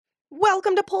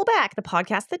Welcome to Pullback, the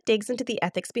podcast that digs into the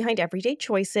ethics behind everyday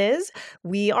choices.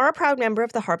 We are a proud member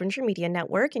of the Harbinger Media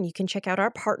Network, and you can check out our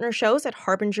partner shows at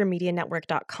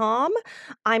harbingermedianetwork.com.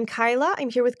 I'm Kyla. I'm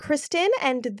here with Kristen,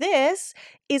 and this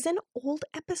is an old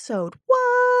episode.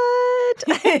 What?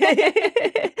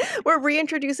 We're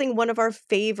reintroducing one of our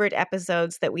favorite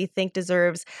episodes that we think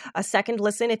deserves a second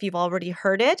listen if you've already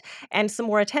heard it, and some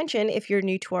more attention if you're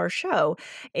new to our show.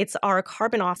 It's our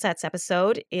carbon offsets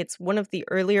episode. It's one of the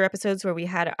earlier episodes where we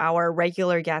had our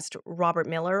regular guest, Robert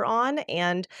Miller, on.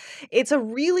 And it's a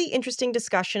really interesting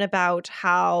discussion about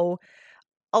how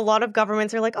a lot of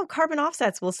governments are like, oh, carbon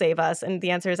offsets will save us. And the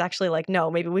answer is actually like,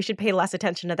 no, maybe we should pay less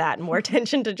attention to that and more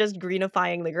attention to just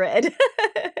greenifying the grid.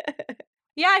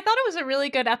 Yeah, I thought it was a really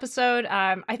good episode.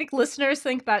 I think listeners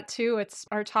think that too. It's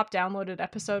our top downloaded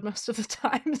episode most of the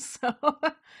time. So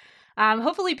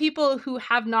hopefully people who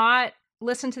have not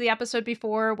listened to the episode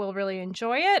before will really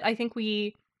enjoy it. I think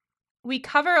we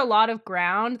cover a lot of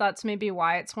ground. That's maybe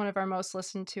why it's one of our most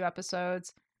listened to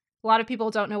episodes. A lot of people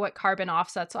don't know what carbon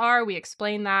offsets are. We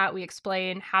explain that. We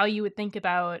explain how you would think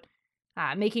about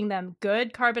making them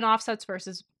good carbon offsets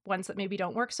versus ones that maybe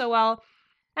don't work so well.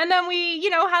 And then we,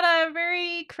 had a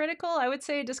very critical, I would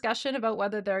say, discussion about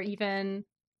whether they're even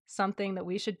something that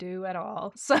we should do at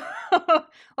all. So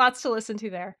lots to listen to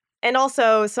there. And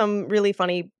also some really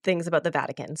funny things about the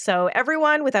Vatican. So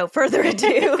everyone, without further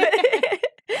ado,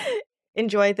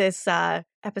 enjoy this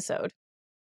episode.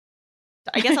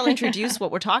 I guess I'll introduce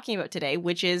what we're talking about today,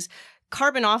 which is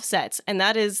carbon offsets. And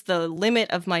that is the limit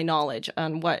of my knowledge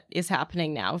on what is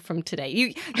happening now from today.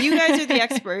 You guys are the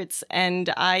experts, and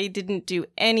I didn't do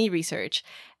any research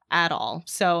at all.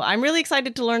 So I'm really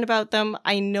excited to learn about them.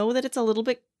 I know that it's a little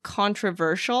bit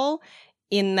controversial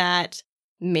in that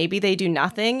maybe they do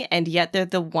nothing, and yet they're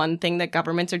the one thing that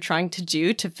governments are trying to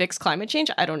do to fix climate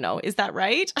change. I don't know. Is that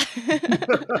right?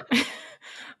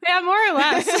 Yeah, more or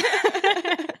less.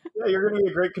 Yeah, you're going to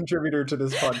be a great contributor to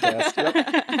this podcast.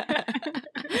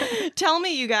 Yep. Tell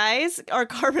me, you guys, are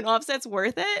carbon offsets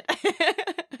worth it?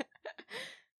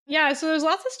 Yeah, so there's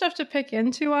lots of stuff to pick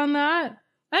into on that.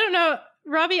 I don't know.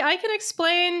 Robbie, I can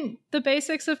explain the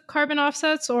basics of carbon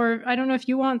offsets, or I don't know if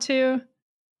you want to.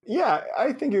 Yeah,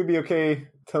 I think it would be okay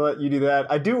to let you do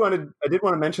that. I did want to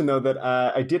mention, though, that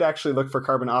I did actually look for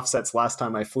carbon offsets last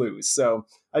time I flew. So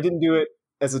I didn't do it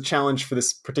as a challenge for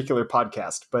this particular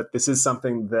podcast, but this is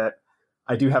something that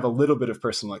I do have a little bit of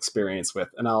personal experience with,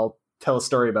 and I'll tell a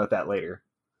story about that later.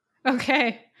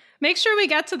 Okay. Make sure we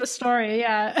get to the story,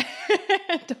 yeah.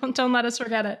 Don't let us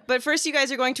forget it. But first, you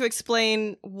guys are going to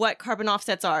explain what carbon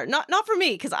offsets are. Not for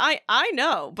me, because I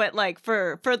know, but like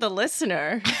for the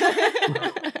listener.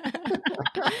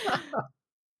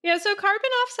 Yeah, so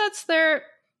carbon offsets, they're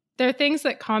things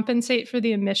that compensate for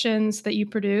the emissions that you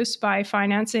produce by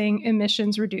financing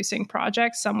emissions-reducing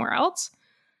projects somewhere else.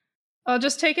 I'll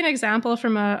just take an example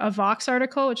from a Vox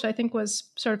article, which I think was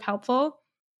sort of helpful.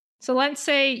 So let's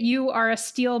say you are a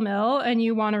steel mill and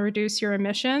you want to reduce your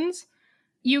emissions.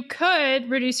 You could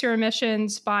reduce your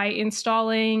emissions by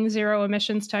installing zero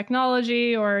emissions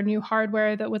technology or new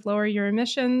hardware that would lower your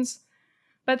emissions.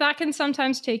 But that can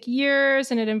sometimes take years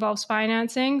and it involves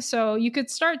financing. So you could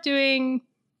start doing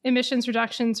emissions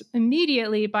reductions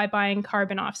immediately by buying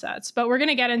carbon offsets. But we're going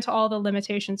to get into all the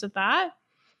limitations of that.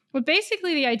 But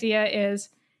basically the idea is,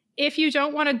 if you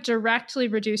don't want to directly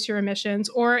reduce your emissions,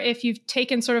 or if you've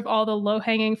taken sort of all the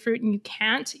low-hanging fruit and you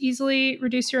can't easily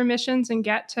reduce your emissions and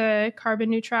get to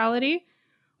carbon neutrality,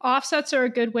 offsets are a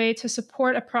good way to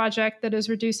support a project that is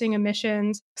reducing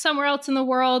emissions somewhere else in the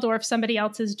world, or if somebody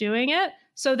else is doing it,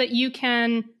 so that you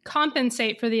can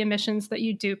compensate for the emissions that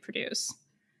you do produce.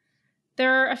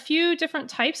 There are a few different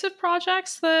types of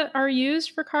projects that are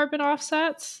used for carbon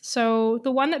offsets. So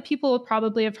the one that people will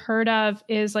probably have heard of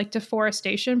is like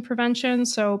deforestation prevention.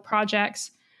 So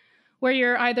projects where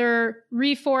you're either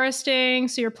reforesting,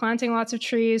 so you're planting lots of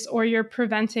trees, or you're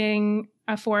preventing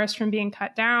a forest from being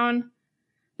cut down.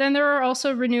 Then there are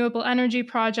also renewable energy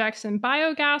projects and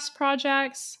biogas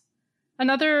projects.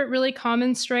 Another really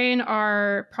common strain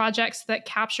are projects that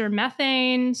capture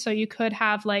methane. So you could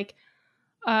have like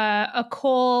a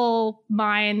coal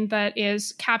mine that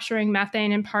is capturing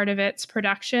methane in part of its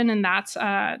production, and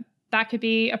that could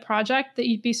be a project that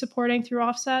you'd be supporting through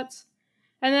offsets.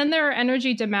 And then there are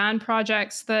energy demand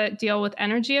projects that deal with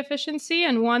energy efficiency,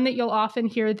 and one that you'll often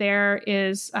hear there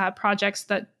is projects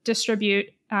that distribute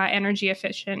energy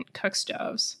efficient cook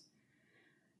stoves.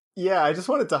 Yeah, I just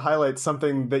wanted to highlight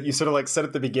something that you sort of like said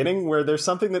at the beginning, where there's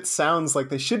something that sounds like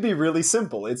they should be really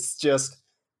simple. It's just,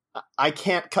 I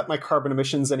can't cut my carbon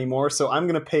emissions anymore, so I'm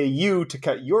going to pay you to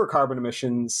cut your carbon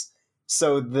emissions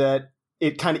so that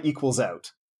it kind of equals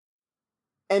out.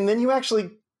 And then you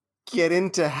actually get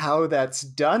into how that's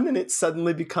done, and it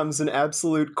suddenly becomes an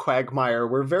absolute quagmire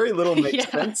where very little makes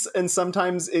sense, and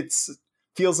sometimes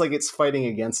feels like it's fighting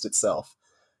against itself.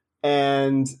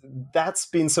 And that's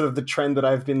been sort of the trend that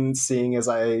I've been seeing as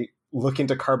I look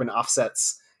into carbon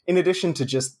offsets, in addition to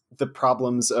just the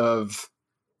problems of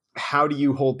how do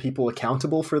you hold people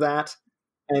accountable for that?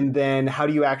 And then how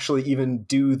do you actually even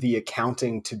do the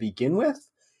accounting to begin with?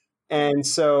 And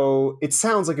so it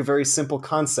sounds like a very simple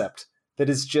concept that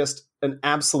is just an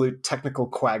absolute technical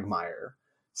quagmire.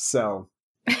 So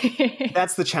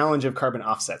that's the challenge of carbon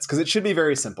offsets, because it should be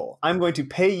very simple. I'm going to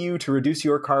pay you to reduce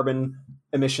your carbon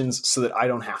emissions so that I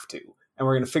don't have to. And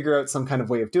we're going to figure out some kind of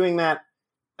way of doing that.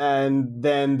 And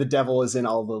then the devil is in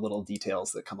all the little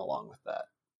details that come along with that.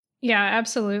 Yeah,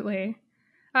 absolutely.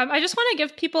 I just want to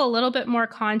give people a little bit more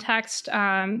context,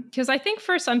 because I think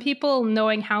for some people,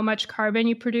 knowing how much carbon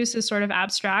you produce is sort of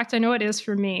abstract. I know it is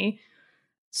for me.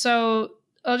 So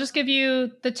I'll just give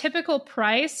you the typical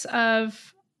price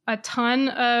of a ton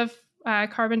of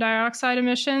carbon dioxide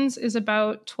emissions is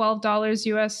about $12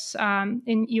 US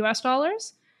in US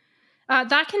dollars.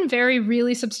 That can vary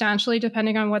really substantially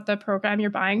depending on what the program you're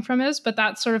buying from is, but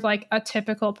that's sort of like a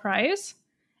typical price.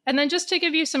 And then just to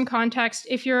give you some context,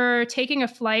 if you're taking a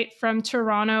flight from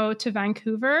Toronto to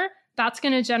Vancouver, that's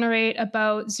going to generate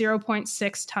about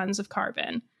 0.6 tons of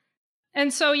carbon.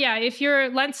 And so, yeah, if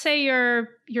let's say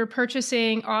you're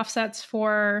purchasing offsets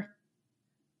for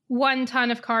 1 ton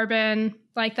of carbon,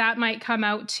 like that might come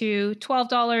out to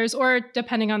 $12, or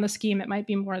depending on the scheme, it might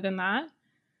be more than that.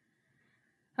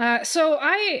 So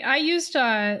I used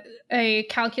a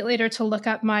calculator to look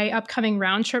up my upcoming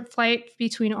round trip flight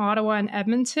between Ottawa and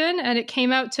Edmonton, and it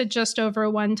came out to just over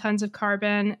 1 tons of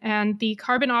carbon. And the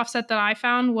carbon offset that I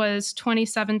found was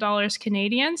 $27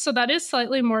 Canadian. So that is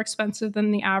slightly more expensive than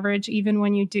the average, even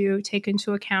when you do take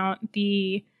into account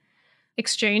the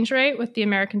exchange rate with the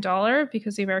American dollar,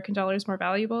 because the American dollar is more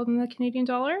valuable than the Canadian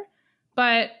dollar.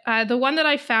 But the one that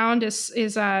I found is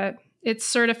it's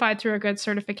certified through a good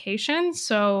certification.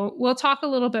 So we'll talk a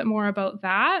little bit more about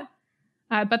that.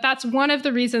 But that's one of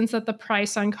the reasons that the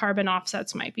price on carbon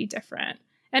offsets might be different.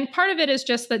 And part of it is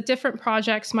just that different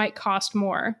projects might cost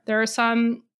more. There are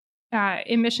some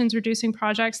emissions reducing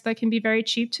projects that can be very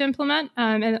cheap to implement,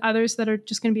 and others that are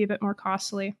just going to be a bit more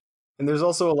costly. And there's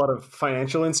also a lot of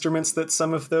financial instruments that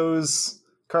some of those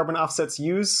carbon offsets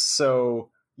use. So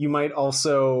you might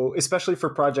also, especially for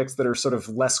projects that are sort of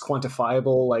less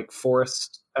quantifiable, like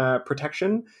forest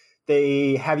protection,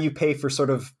 they have you pay for sort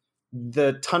of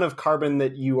the ton of carbon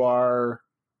that you are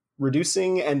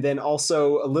reducing, and then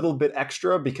also a little bit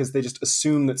extra because they just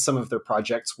assume that some of their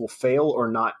projects will fail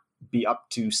or not be up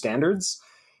to standards.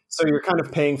 So you're kind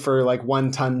of paying for like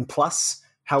 1 ton plus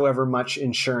however much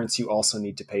insurance you also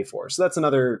need to pay for. So that's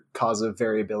another cause of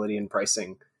variability in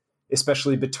pricing,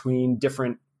 especially between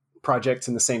different projects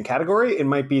in the same category. It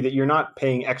might be that you're not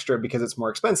paying extra because it's more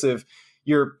expensive.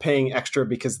 You're paying extra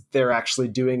because they're actually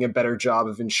doing a better job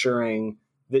of ensuring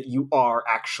that you are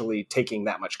actually taking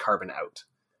that much carbon out,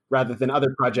 rather than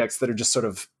other projects that are just sort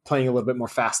of playing a little bit more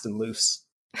fast and loose.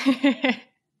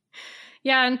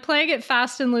 Yeah, and playing it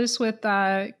fast and loose with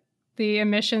the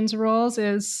emissions rules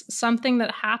is something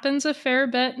that happens a fair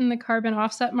bit in the carbon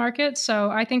offset market.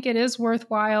 So I think it is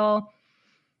worthwhile.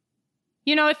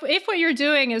 You know, if what you're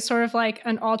doing is sort of like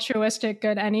an altruistic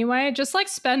good anyway, just like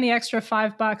spend the extra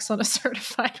 $5 on a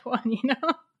certified one, you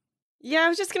know? Yeah, I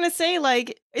was just going to say,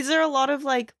 like, is there a lot of,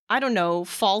 like, I don't know,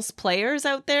 false players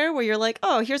out there where you're like,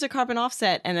 oh, here's a carbon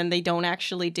offset, and then they don't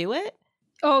actually do it?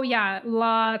 Oh, yeah,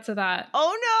 lots of that.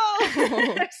 Oh,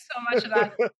 no! There's so much of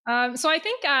that. So I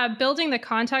think building the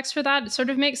context for that, it sort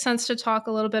of makes sense to talk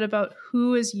a little bit about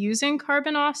who is using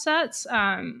carbon offsets,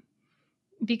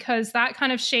 because that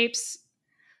kind of shapes,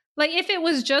 like, if it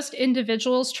was just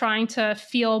individuals trying to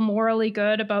feel morally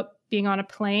good about being on a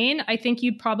plane, I think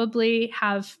you'd probably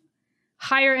have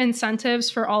higher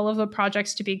incentives for all of the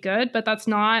projects to be good, but that's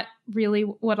not really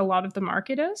what a lot of the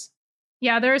market is.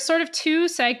 Yeah, there are sort of 2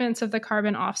 segments of the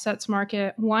carbon offsets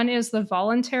market. One is the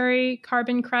voluntary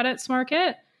carbon credits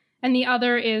market, and the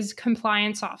other is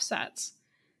compliance offsets.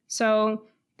 So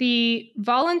the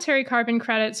voluntary carbon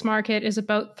credits market is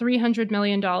about $300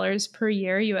 million per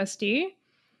year USD,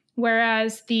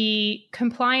 whereas the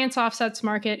compliance offsets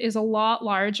market is a lot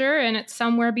larger, and it's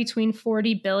somewhere between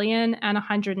 40 billion and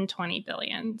 120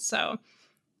 billion. So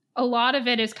a lot of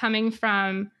it is coming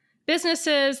from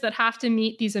businesses that have to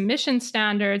meet these emission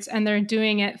standards, and they're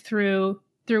doing it through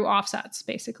offsets,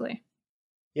 basically.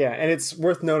 Yeah, and it's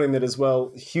worth noting that as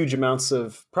well, huge amounts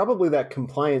of probably that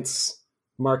compliance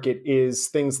market is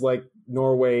things like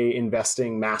Norway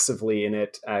investing massively in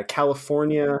it.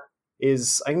 California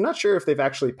is, I'm not sure if they've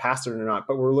actually passed it or not,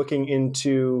 but we're looking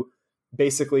into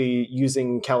basically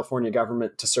using California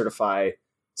government to certify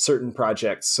certain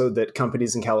projects so that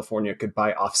companies in California could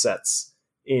buy offsets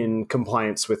in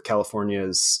compliance with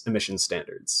California's emission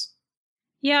standards.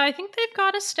 Yeah, I think they've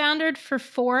got a standard for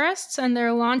forests, and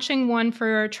they're launching one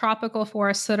for tropical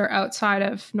forests that are outside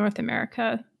of North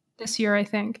America this year, I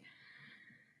think.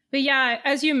 But yeah,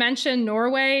 as you mentioned,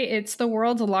 Norway, it's the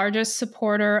world's largest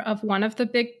supporter of one of the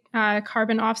big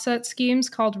carbon offset schemes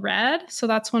called RED. So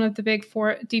that's one of the big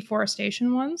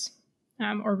deforestation ones,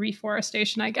 or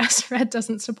reforestation, I guess. RED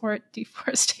doesn't support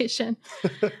deforestation.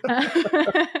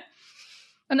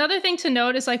 Another thing to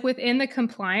note is like within the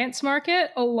compliance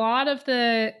market, a lot of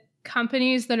the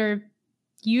companies that are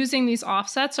using these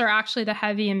offsets are actually the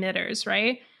heavy emitters,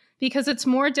 right? Because it's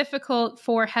more difficult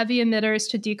for heavy emitters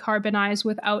to decarbonize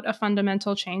without a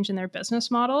fundamental change in their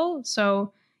business model.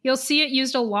 So you'll see it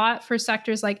used a lot for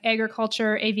sectors like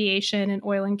agriculture, aviation, and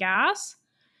oil and gas.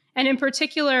 And in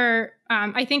particular,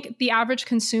 I think the average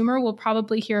consumer will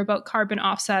probably hear about carbon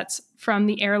offsets from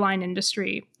the airline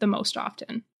industry the most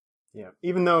often. Yeah,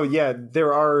 even though,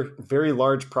 there are very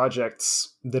large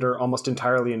projects that are almost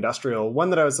entirely industrial.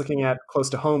 One that I was looking at close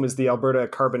to home is the Alberta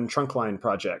Carbon Trunkline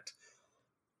project.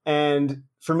 And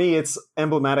for me, it's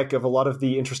emblematic of a lot of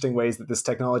the interesting ways that this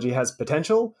technology has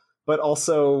potential, but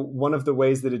also one of the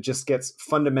ways that it just gets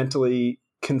fundamentally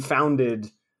confounded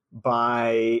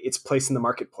by its place in the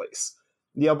marketplace.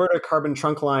 The Alberta Carbon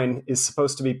Trunkline is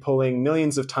supposed to be pulling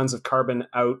millions of tons of carbon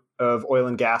out of oil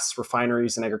and gas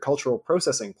refineries and agricultural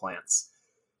processing plants.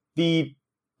 The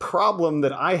problem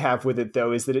that I have with it,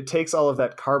 though, is that it takes all of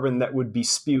that carbon that would be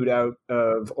spewed out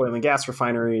of oil and gas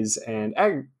refineries and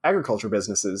agriculture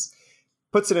businesses,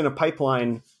 puts it in a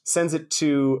pipeline, sends it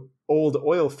to old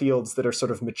oil fields that are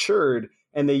sort of matured,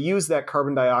 and they use that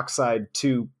carbon dioxide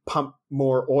to pump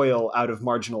more oil out of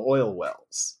marginal oil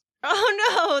wells.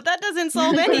 Oh no, that doesn't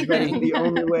solve anything. That is the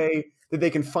only way that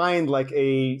they can find like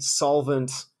a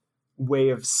solvent way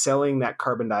of selling that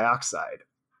carbon dioxide.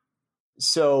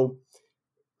 So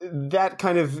that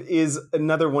kind of is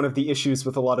another one of the issues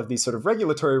with a lot of these sort of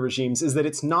regulatory regimes, is that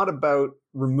it's not about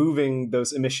removing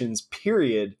those emissions,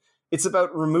 period. It's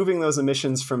about removing those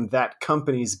emissions from that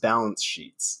company's balance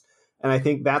sheets. And I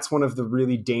think that's one of the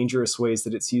really dangerous ways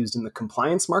that it's used in the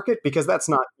compliance market, because that's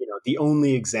not, the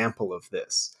only example of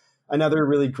this. Another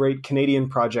really great Canadian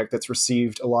project that's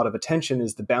received a lot of attention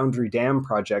is the Boundary Dam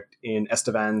project in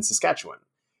Estevan, Saskatchewan.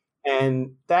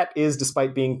 And that is,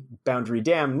 despite being Boundary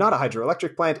Dam, not a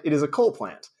hydroelectric plant, it is a coal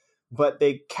plant. But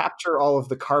they capture all of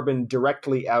the carbon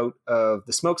directly out of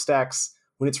the smokestacks.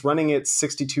 When it's running at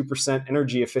 62%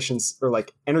 energy efficiency, or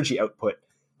like energy output,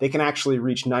 they can actually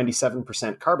reach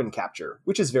 97% carbon capture,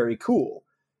 which is very cool.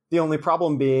 The only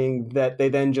problem being that they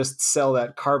then just sell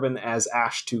that carbon as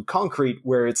ash to concrete,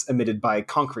 where it's emitted by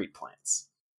concrete plants.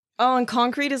 Oh, and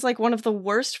concrete is like one of the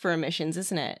worst for emissions,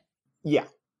 isn't it? Yeah.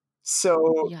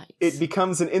 So Yikes. It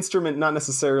becomes an instrument not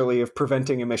necessarily of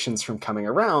preventing emissions from coming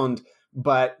around,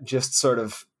 but just sort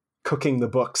of cooking the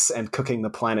books and cooking the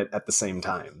planet at the same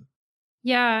time.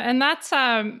 Yeah, and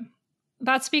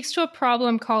that speaks to a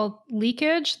problem called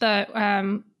leakage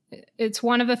that it's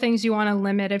one of the things you want to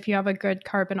limit if you have a good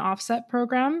carbon offset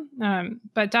program,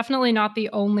 but definitely not the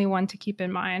only one to keep in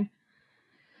mind.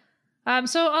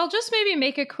 So I'll just maybe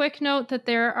make a quick note that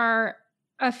there are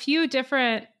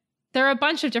a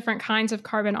bunch of different kinds of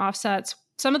carbon offsets.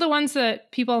 Some of the ones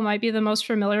that people might be the most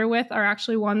familiar with are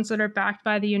actually ones that are backed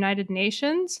by the United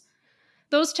Nations.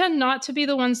 Those tend not to be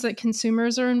the ones that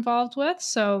consumers are involved with.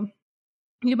 So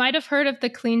you might have heard of the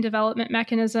Clean Development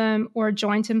Mechanism or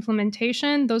joint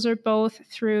implementation. Those are both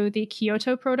through the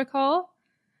Kyoto Protocol.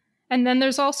 And then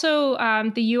there's also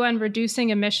the UN Reducing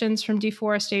Emissions from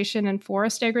Deforestation and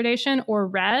Forest Degradation, or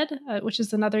RED, which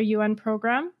is another UN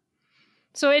program.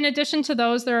 So in addition to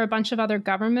those, there are a bunch of other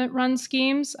government-run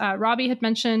schemes. Robbie had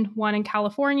mentioned one in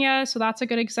California, so that's a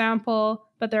good example,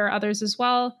 but there are others as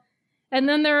well. And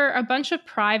then there are a bunch of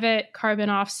private carbon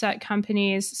offset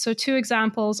companies. So two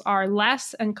examples are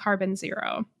Less and Carbon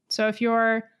Zero. So if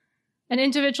you're an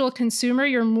individual consumer,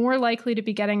 you're more likely to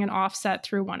be getting an offset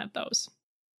through one of those.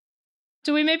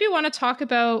 Do we maybe want to talk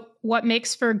about what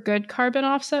makes for good carbon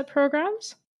offset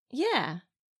programs? Yeah.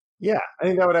 Yeah, I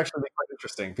think that would actually be quite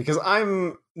interesting, because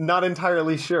I'm not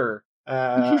entirely sure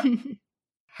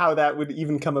how that would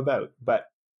even come about. But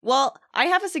Well, I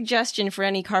have a suggestion for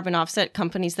any carbon offset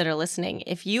companies that are listening.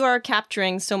 If you are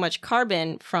capturing so much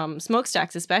carbon from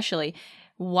smokestacks especially,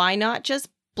 why not just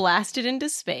blasted into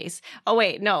space. Oh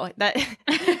wait, no, that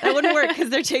wouldn't work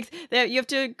because you have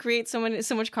to create so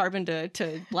much carbon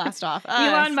to blast off.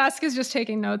 Elon Musk is just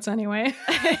taking notes anyway.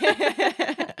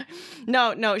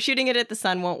 No, shooting it at the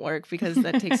sun won't work because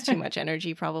that takes too much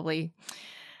energy probably.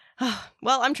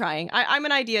 Well, I'm trying. I'm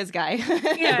an ideas guy.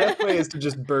 Yeah. The best way is to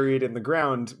just bury it in the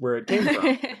ground where it came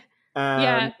from.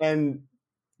 And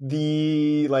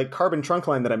the carbon trunk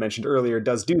line that I mentioned earlier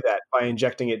does do that by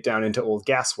injecting it down into old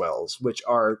gas wells, which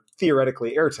are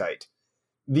theoretically airtight.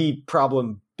 The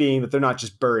problem being that they're not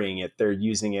just burying it, they're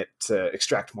using it to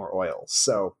extract more oil.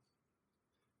 So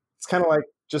it's kind of like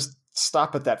just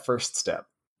stop at that first step.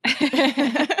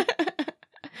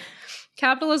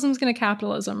 Capitalism's going to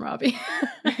capitalism, Robbie.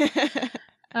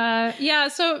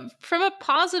 So from a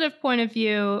positive point of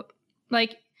view,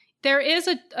 there is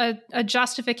a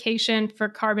justification for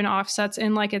carbon offsets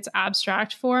in its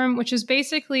abstract form, which is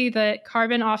basically that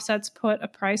carbon offsets put a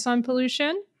price on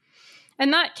pollution.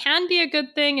 And that can be a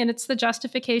good thing. And it's the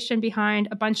justification behind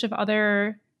a bunch of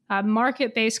other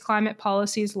market-based climate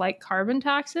policies like carbon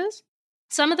taxes.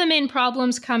 Some of the main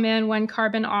problems come in when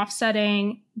carbon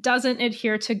offsetting doesn't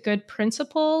adhere to good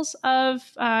principles of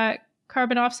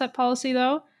carbon offset policy,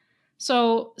 though.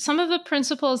 So some of the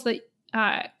principles that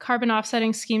carbon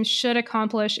offsetting schemes should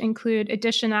accomplish include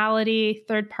additionality,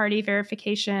 third-party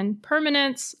verification,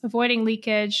 permanence, avoiding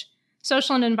leakage,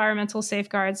 social and environmental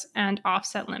safeguards, and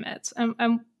offset limits.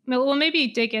 And we'll maybe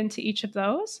dig into each of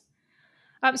those.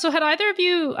 So had either of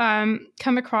you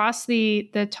come across the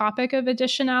topic of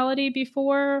additionality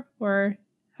before or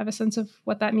have a sense of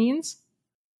what that means?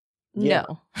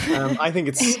 No. I think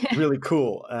it's really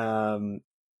cool.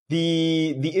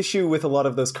 The issue with a lot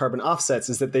of those carbon offsets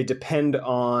is that they depend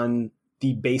on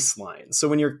the baseline. So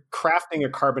when you're crafting a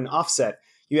carbon offset,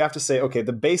 you have to say, okay,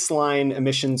 the baseline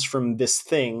emissions from this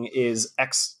thing is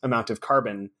X amount of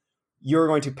carbon. You're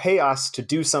going to pay us to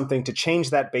do something to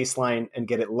change that baseline and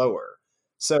get it lower.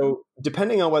 So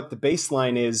depending on what the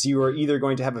baseline is, you are either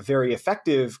going to have a very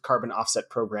effective carbon offset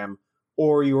program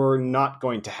or you're not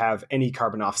going to have any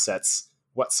carbon offsets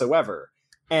whatsoever.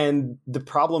 And the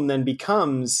problem then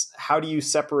becomes, how do you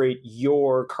separate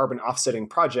your carbon offsetting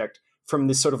project from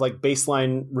this sort of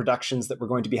baseline reductions that were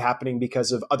going to be happening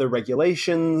because of other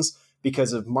regulations,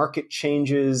 because of market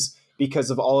changes, because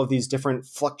of all of these different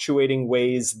fluctuating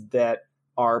ways that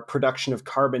our production of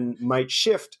carbon might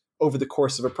shift over the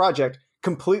course of a project,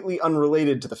 completely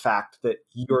unrelated to the fact that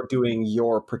you're doing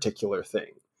your particular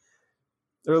thing.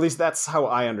 Or at least that's how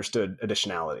I understood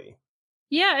additionality.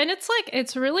 Yeah, and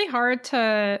it's really hard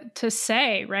to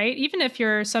say, right? Even if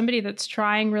you're somebody that's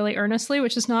trying really earnestly,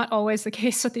 which is not always the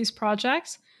case with these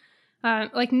projects,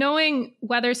 knowing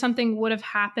whether something would have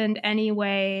happened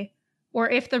anyway, or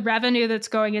if the revenue that's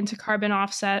going into carbon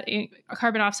offsetting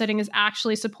is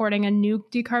actually supporting a new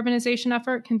decarbonization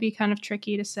effort can be kind of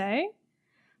tricky to say.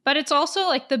 But it's also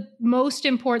the most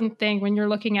important thing when you're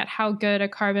looking at how good a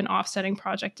carbon offsetting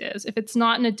project is. If it's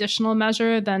not an additional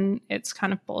measure, then it's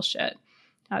kind of bullshit,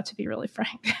 to be really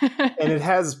frank. And it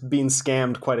has been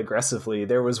scammed quite aggressively.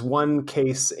 There was one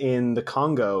case in the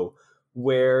Congo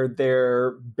where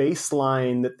their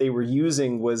baseline that they were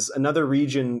using was another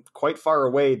region quite far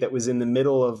away that was in the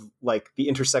middle of the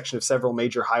intersection of several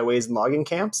major highways and logging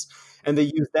camps. And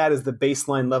they used that as the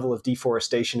baseline level of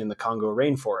deforestation in the Congo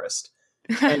rainforest.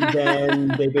 And then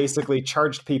they basically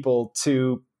charged people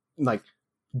to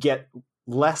get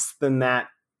less than that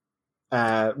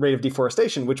rate of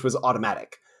deforestation, which was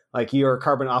automatic. Your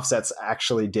carbon offsets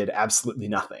actually did absolutely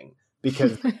nothing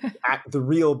because the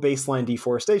real baseline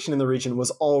deforestation in the region was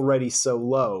already so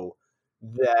low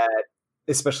that,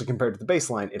 especially compared to the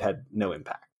baseline, it had no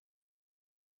impact.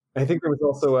 I think there was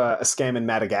also a scam in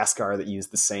Madagascar that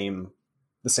used the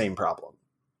same problem.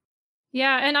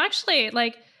 Yeah, and actually,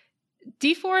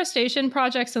 deforestation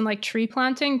projects and tree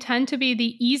planting tend to be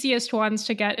the easiest ones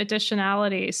to get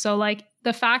additionality. So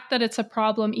the fact that it's a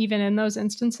problem even in those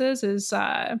instances is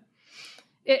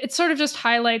it sort of just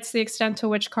highlights the extent to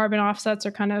which carbon offsets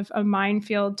are kind of a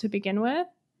minefield to begin with.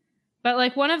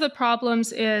 But one of the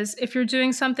problems is if you're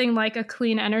doing something like a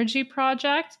clean energy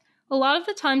project, a lot of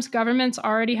the times governments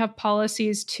already have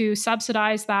policies to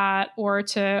subsidize that or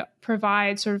to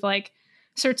provide sort of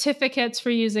certificates for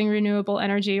using renewable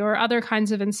energy or other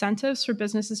kinds of incentives for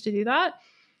businesses to do that.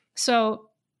 So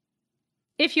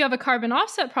if you have a carbon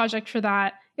offset project for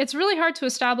that, it's really hard to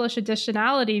establish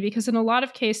additionality because in a lot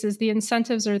of cases, the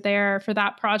incentives are there for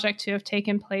that project to have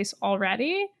taken place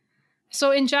already.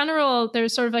 So in general,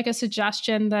 there's sort of a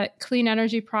suggestion that clean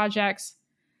energy projects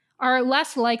are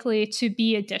less likely to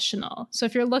be additional. So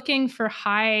if you're looking for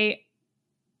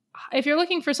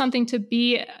something to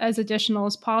be as additional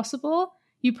as possible,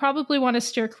 you probably want to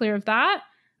steer clear of that.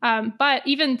 But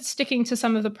even sticking to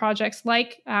some of the projects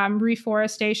like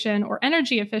reforestation or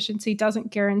energy efficiency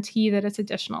doesn't guarantee that it's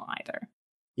additional either.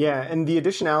 Yeah, and the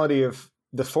additionality of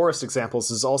the forest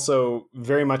examples is also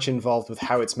very much involved with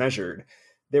how it's measured.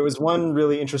 There was one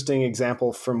really interesting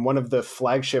example from one of the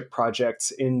flagship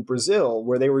projects in Brazil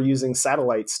where they were using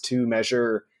satellites to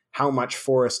measure how much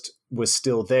forest was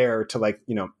still there to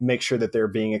make sure that they're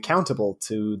being accountable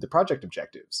to the project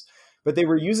objectives. But they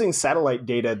were using satellite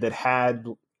data that had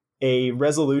a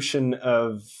resolution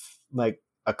of like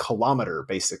a kilometer,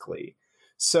 basically.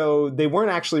 So they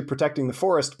weren't actually protecting the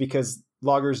forest because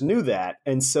loggers knew that.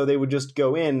 And so they would just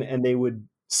go in and they would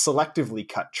selectively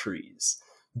cut trees.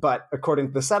 But according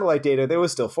to the satellite data, there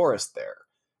was still forest there.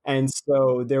 And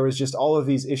so there was just all of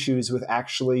these issues with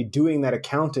actually doing that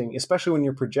accounting, especially when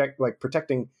you're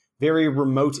protecting very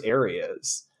remote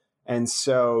areas. And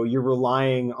so you're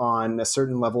relying on a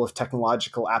certain level of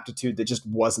technological aptitude that just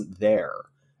wasn't there,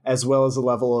 as well as a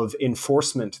level of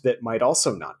enforcement that might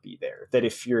also not be there. That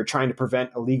if you're trying to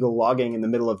prevent illegal logging in the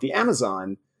middle of the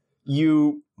Amazon,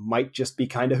 you might just be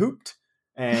kind of hooped.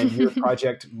 And your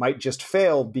project might just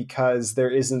fail because there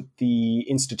isn't the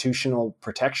institutional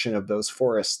protection of those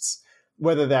forests,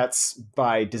 whether that's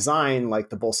by design, like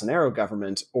the Bolsonaro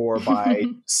government, or by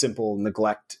simple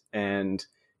neglect and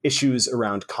issues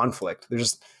around conflict.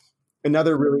 There's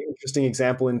another really interesting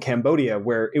example in Cambodia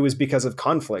where it was because of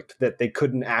conflict that they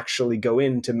couldn't actually go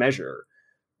in to measure.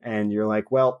 And you're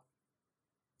like, well,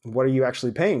 what are you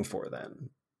actually paying for then?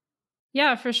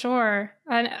 Yeah, for sure.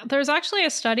 And there's actually a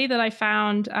study that I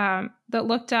found that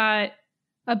looked at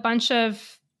a bunch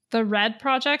of the REDD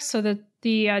projects, so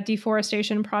the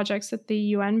deforestation projects that the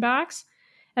UN backs.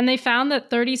 And they found that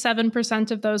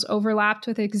 37% of those overlapped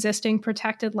with existing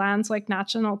protected lands like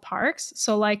national parks.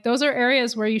 So like those are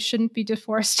areas where you shouldn't be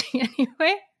deforesting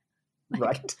anyway.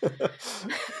 Right.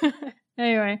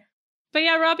 Anyway. But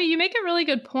yeah, Robbie, you make a really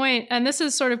good point. And this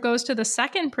is sort of goes to the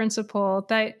second principle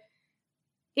that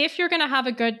if you're going to have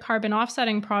a good carbon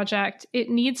offsetting project, it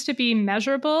needs to be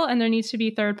measurable and there needs to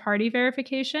be third-party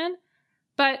verification.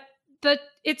 But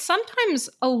it's sometimes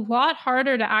a lot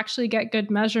harder to actually get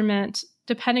good measurement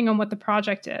depending on what the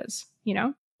project is, you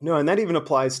know? No, and that even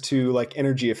applies to like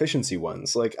energy efficiency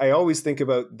ones. Like I always think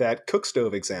about that cook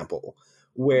stove example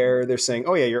where they're saying,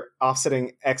 oh yeah, you're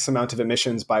offsetting X amount of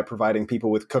emissions by providing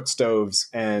people with cook stoves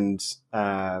and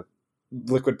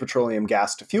liquid petroleum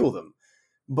gas to fuel them.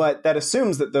 But that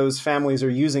assumes that those families are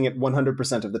using it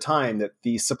 100% of the time, that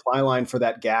the supply line for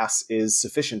that gas is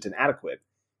sufficient and adequate.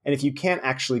 And if you can't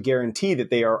actually guarantee that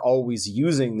they are always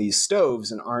using these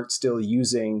stoves and aren't still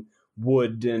using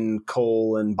wood and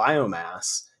coal and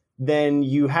biomass, then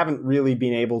you haven't really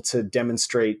been able to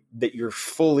demonstrate that you're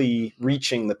fully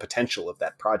reaching the potential of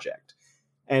that project.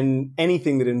 And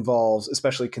anything that involves,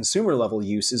 especially consumer level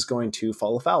use, is going to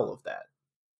fall afoul of that.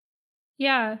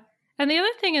 Yeah. And the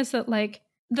other thing is that like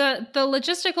the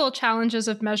logistical challenges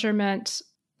of measurement,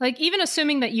 like even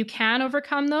assuming that you can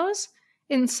overcome those,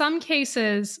 in some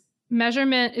cases,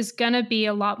 measurement is going to be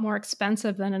a lot more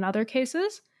expensive than in other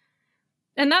cases.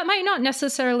 And that might not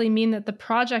necessarily mean that the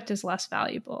project is less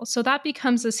valuable. So that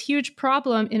becomes this huge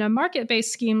problem in a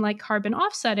market-based scheme like carbon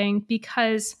offsetting,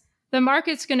 because the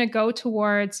market's going to go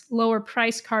towards lower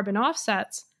price carbon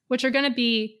offsets, which are going to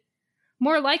be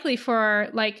more likely for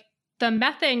like the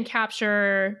methane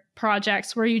capture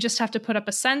projects where you just have to put up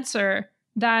a sensor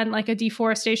than like a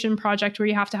deforestation project where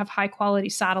you have to have high quality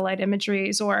satellite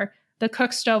imageries, or the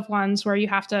cook stove ones where you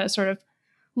have to sort of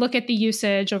look at the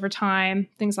usage over time,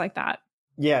 things like that.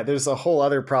 Yeah, there's a whole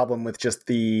other problem with just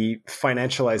the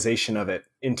financialization of it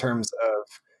in terms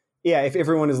of, yeah, if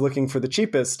everyone is looking for the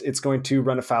cheapest, it's going to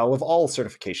run afoul of all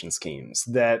certification schemes,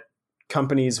 that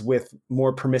companies with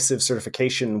more permissive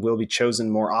certification will be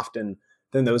chosen more often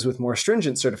than those with more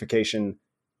stringent certification,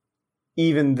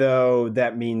 even though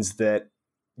that means that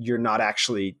you're not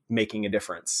actually making a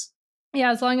difference.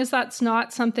 Yeah, as long as that's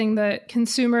not something that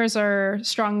consumers are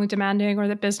strongly demanding or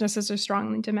that businesses are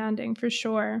strongly demanding, for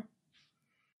sure.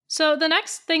 So the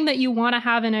next thing that you want to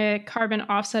have in a carbon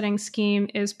offsetting scheme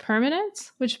is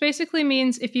permanence, which basically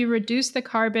means if you reduce the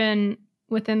carbon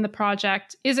within the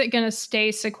project, is it going to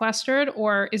stay sequestered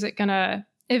or is it going to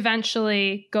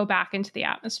eventually go back into the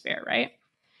atmosphere, right?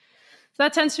 So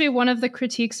that tends to be one of the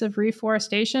critiques of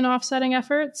reforestation offsetting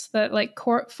efforts, that like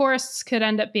forests could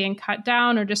end up being cut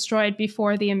down or destroyed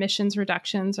before the emissions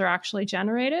reductions are actually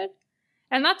generated.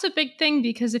 And that's a big thing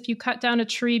because if you cut down a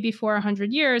tree before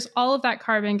 100 years, all of that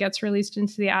carbon gets released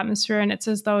into the atmosphere and it's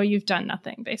as though you've done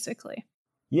nothing, basically.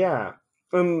 Yeah.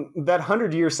 That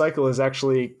 100-year cycle is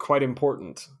actually quite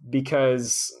important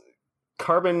because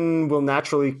carbon will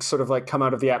naturally sort of like come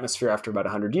out of the atmosphere after about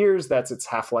 100 years. That's its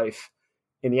half-life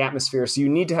in the atmosphere. So you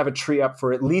need to have a tree up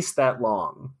for at least that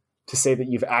long to say that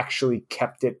you've actually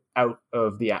kept it out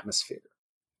of the atmosphere.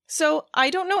 So I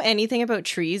don't know anything about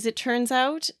trees, it turns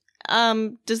out.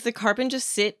 Does the carbon just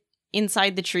sit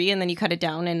inside the tree and then you cut it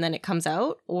down and then it comes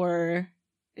out? Or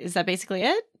is that basically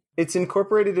it? It's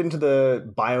incorporated into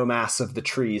the biomass of the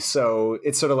tree. So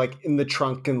it's sort of like in the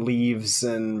trunk and leaves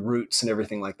and roots and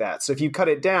everything like that. So if you cut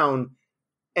it down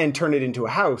and turn it into a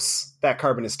house, that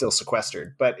carbon is still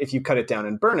sequestered. But if you cut it down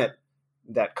and burn it,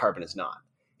 that carbon is not.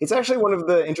 It's actually one of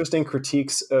the interesting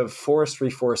critiques of forest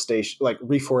reforestation, like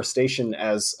reforestation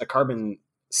as a carbon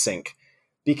sink,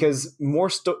 because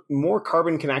more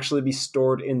carbon can actually be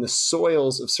stored in the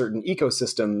soils of certain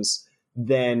ecosystems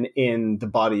than in the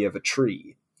body of a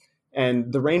tree.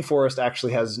 And the rainforest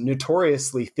actually has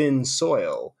notoriously thin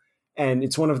soil. And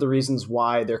it's one of the reasons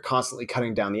why they're constantly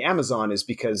cutting down the Amazon, is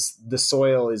because the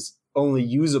soil is only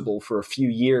usable for a few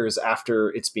years after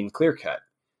it's been clear cut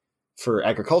for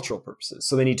agricultural purposes.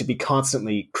 So they need to be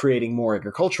constantly creating more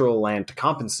agricultural land to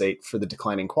compensate for the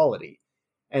declining quality.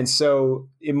 And so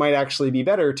it might actually be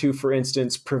better to, for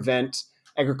instance, prevent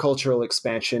agricultural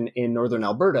expansion in northern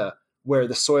Alberta, where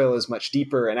the soil is much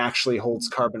deeper and actually holds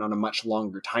carbon on a much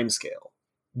longer timescale.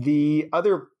 The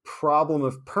other problem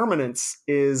of permanence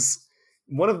is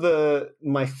one of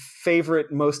my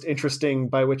favorite, most interesting,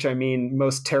 by which I mean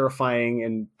most terrifying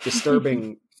and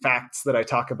disturbing facts that I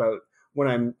talk about when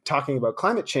I'm talking about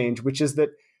climate change, which is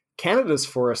that Canada's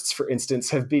forests, for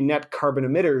instance, have been net carbon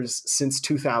emitters since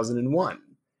 2001.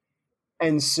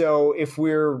 And so if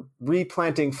we're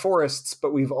replanting forests,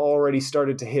 but we've already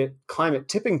started to hit climate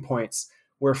tipping points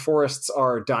where forests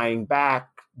are dying back,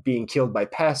 being killed by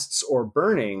pests, or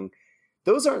burning,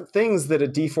 those aren't things that a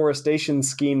deforestation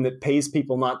scheme that pays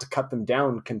people not to cut them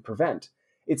down can prevent.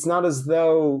 It's not as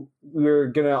though we're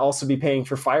going to also be paying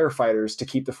for firefighters to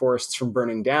keep the forests from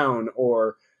burning down,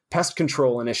 or pest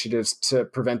control initiatives to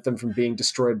prevent them from being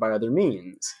destroyed by other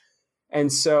means.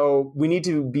 And so we need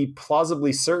to be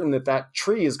plausibly certain that that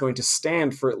tree is going to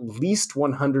stand for at least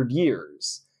 100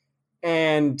 years.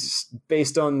 And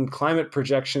based on climate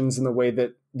projections and the way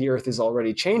that the Earth is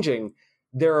already changing,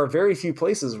 there are very few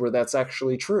places where that's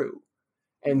actually true.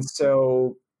 And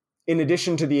so in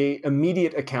addition to the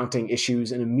immediate accounting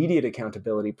issues and immediate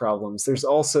accountability problems, there's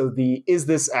also is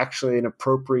this actually an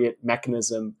appropriate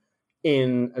mechanism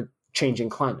in a changing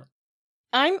climate?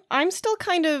 I'm still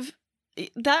kind of...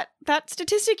 That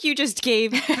statistic you just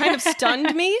gave kind of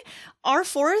stunned me. Our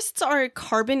forests are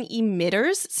carbon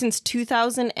emitters since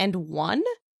 2001?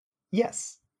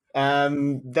 Yes.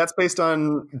 That's based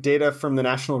on data from the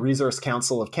National Resource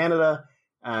Council of Canada.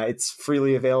 It's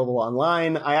freely available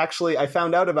online. I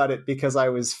found out about it because I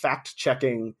was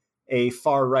fact-checking a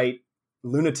far-right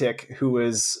lunatic who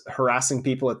was harassing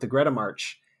people at the Greta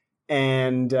March.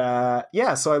 And so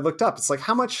I looked up. It's like,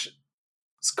 how much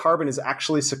carbon is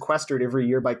actually sequestered every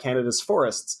year by Canada's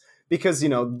forests? Because, the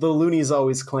loonies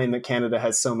always claim that Canada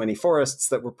has so many forests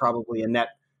that we're probably a net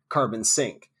carbon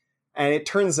sink. And it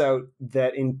turns out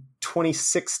that in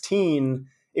 2016,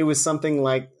 it was something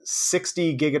like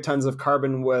 60 gigatons of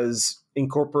carbon was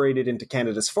incorporated into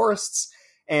Canada's forests,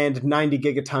 and 90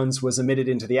 gigatons was emitted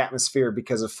into the atmosphere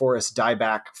because of forest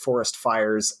dieback, forest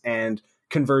fires, and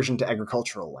conversion to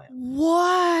agricultural land.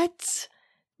 What?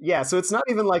 Yeah, so it's not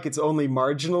even like it's only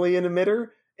marginally an emitter.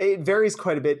 It varies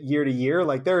quite a bit year to year.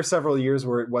 Like there are several years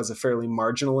where it was a fairly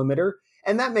marginal emitter.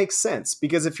 And that makes sense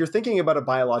because if you're thinking about a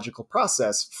biological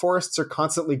process, forests are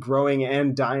constantly growing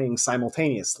and dying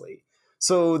simultaneously.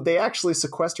 So they actually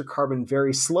sequester carbon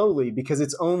very slowly because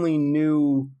it's only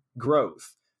new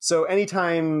growth. So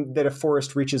anytime that a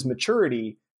forest reaches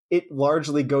maturity, it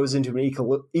largely goes into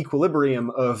an equilibrium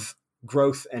of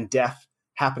growth and death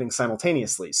happening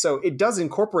simultaneously. So it does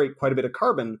incorporate quite a bit of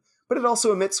carbon, but it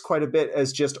also emits quite a bit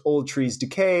as just old trees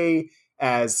decay,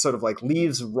 as sort of like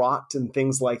leaves rot and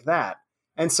things like that.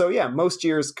 And so, most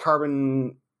years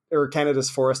Canada's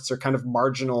forests are kind of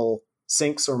marginal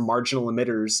sinks or marginal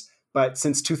emitters. But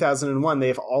since 2001,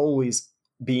 they've always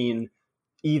been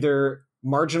either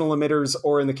marginal emitters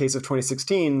or, in the case of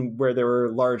 2016, where there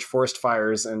were large forest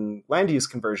fires and land use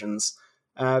conversions,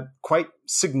 quite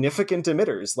significant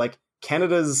emitters. Like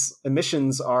Canada's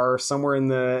emissions are somewhere in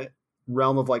the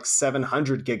realm of like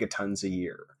 700 gigatons a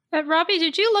year. Robbie,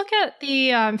 did you look at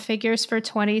the figures for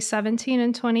 2017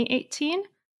 and 2018?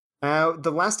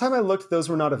 The last time I looked, those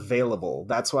were not available.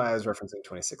 That's why I was referencing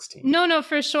 2016. No,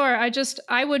 for sure.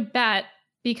 I would bet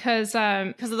because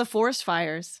of the forest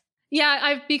fires.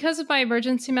 Yeah, because of my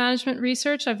emergency management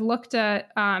research, I've looked at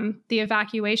the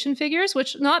evacuation figures,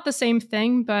 which not the same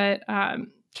thing, but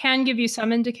can give you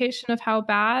some indication of how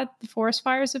bad the forest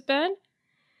fires have been.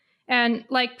 And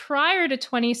like prior to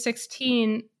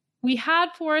 2016, we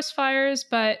had forest fires,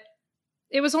 but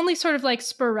it was only sort of like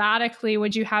sporadically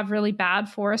would you have really bad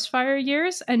forest fire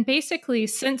years. And basically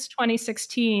since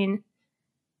 2016,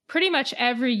 pretty much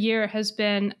every year has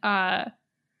been a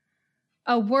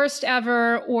worst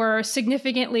ever or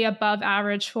significantly above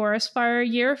average forest fire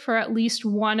year for at least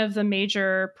one of the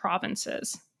major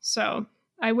provinces. So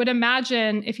I would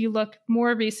imagine if you look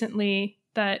more recently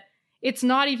that it's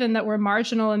not even that we're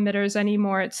marginal emitters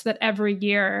anymore. It's that every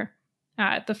year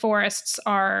the forests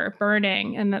are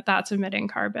burning and that's emitting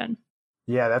carbon.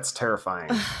 Yeah, that's terrifying.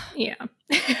 Yeah.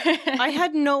 I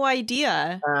had no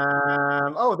idea.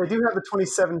 They do have the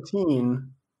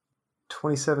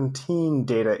 2017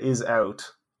 data is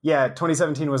out. Yeah,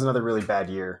 2017 was another really bad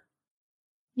year.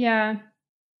 Yeah.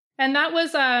 And that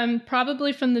was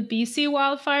probably from the BC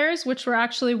wildfires, which were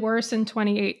actually worse in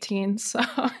 2018. So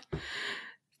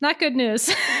not good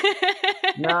news.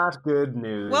 Not good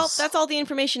news. Well, that's all the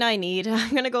information I need.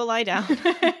 I'm going to go lie down.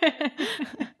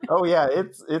 Oh, yeah,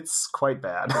 it's quite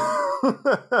bad.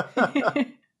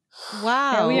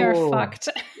 Wow. Yeah, we are fucked.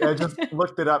 I just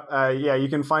looked it up. You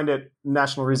can find it.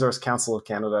 National Resource Council of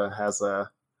Canada has a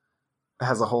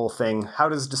whole thing. How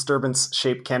does disturbance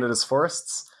shape Canada's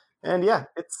forests? And yeah,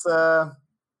 it's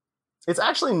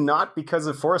actually not because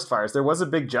of forest fires. There was a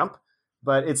big jump,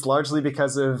 but it's largely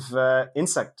because of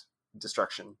insect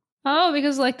destruction. Oh,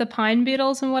 because like the pine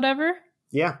beetles and whatever?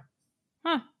 Yeah.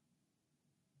 Huh.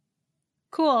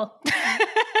 Cool.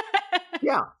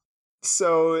 Yeah.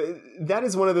 So that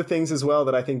is one of the things as well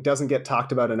that I think doesn't get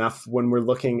talked about enough when we're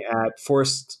looking at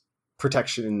forest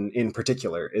protection in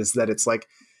particular, is that it's like,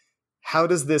 how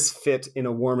does this fit in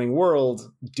a warming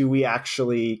world? Can we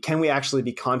actually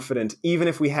be confident, even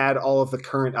if we had all of the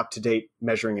current up-to-date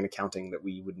measuring and accounting that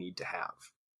we would need to have?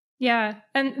 Yeah.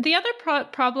 And the other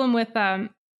problem with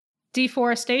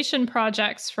deforestation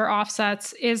projects for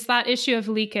offsets is that issue of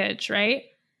leakage, right?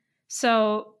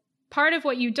 So part of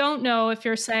what you don't know if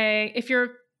you're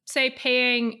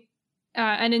paying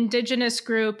an indigenous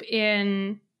group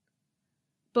in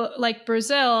like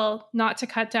Brazil not to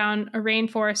cut down a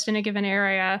rainforest in a given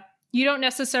area, you don't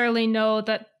necessarily know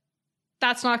that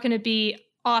that's not going to be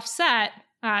offset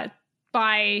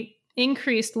by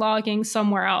increased logging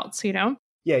somewhere else, you know?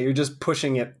 Yeah, you're just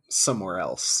pushing it somewhere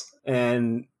else.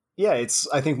 And yeah, it's,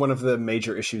 I think, one of the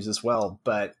major issues as well,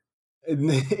 but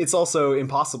it's also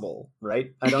impossible,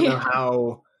 right? I don't know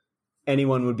how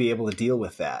anyone would be able to deal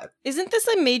with that. Isn't this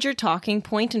a major talking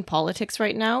point in politics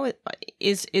right now?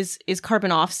 Is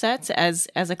carbon offsets as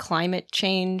a climate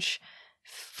change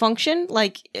function?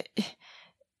 Like,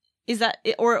 is that,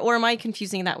 or am I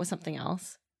confusing that with something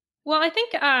else? Well, I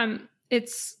think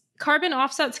it's carbon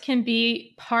offsets can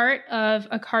be part of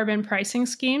a carbon pricing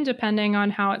scheme depending on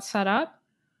how it's set up.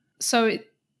 So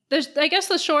I guess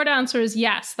the short answer is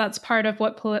yes, that's part of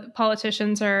what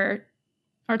politicians are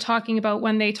talking about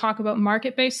when they talk about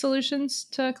market-based solutions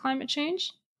to climate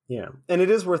change. Yeah. And it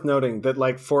is worth noting that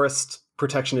like forest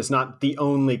protection is not the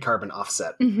only carbon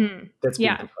offset that's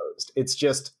being proposed. It's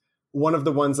just one of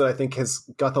the ones that I think has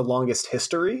got the longest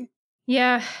history.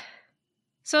 Yeah.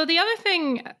 So the other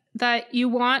thing that you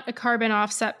want a carbon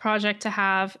offset project to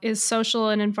have is social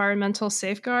and environmental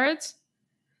safeguards.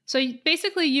 So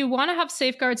basically you want to have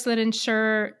safeguards that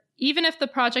ensure, even if the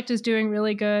project is doing a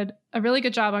really good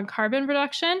job on carbon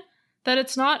reduction, that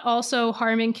it's not also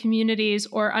harming communities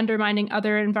or undermining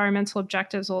other environmental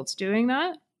objectives while it's doing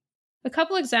that. A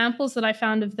couple examples that I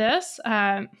found of this.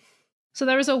 So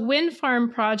there was a wind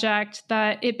farm project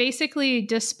that it basically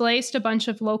displaced a bunch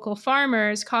of local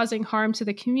farmers, causing harm to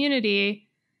the community.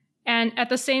 And at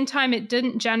the same time, it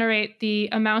didn't generate the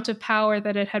amount of power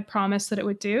that it had promised that it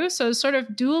would do. So it was sort of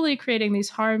dually creating these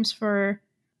harms for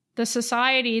the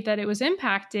society that it was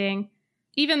impacting,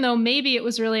 even though maybe it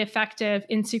was really effective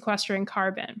in sequestering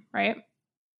carbon, right?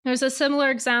 There's a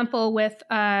similar example with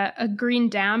a green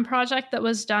dam project that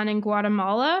was done in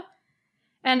Guatemala.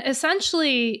 And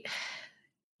essentially,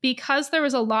 because there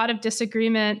was a lot of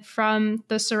disagreement from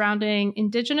the surrounding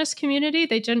indigenous community,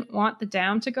 they didn't want the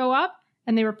dam to go up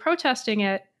and they were protesting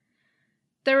it.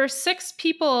 There were 6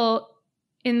 people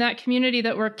in that community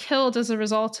that were killed as a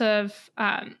result of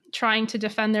trying to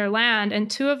defend their land, and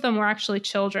 2 of them were actually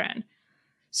children.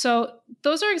 So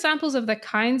those are examples of the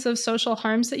kinds of social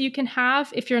harms that you can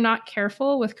have if you're not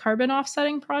careful with carbon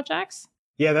offsetting projects.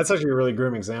 Yeah, that's actually a really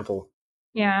grim example.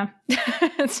 Yeah,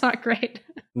 it's not great.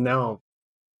 No.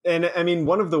 And I mean,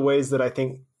 one of the ways that I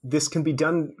think this can be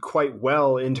done quite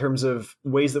well in terms of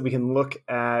ways that we can look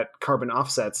at carbon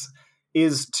offsets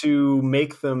is to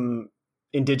make them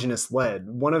indigenous led.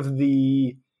 One of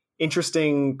the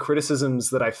interesting criticisms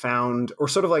that I found, or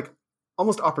sort of like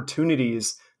almost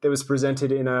opportunities that was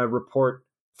presented in a report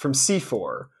from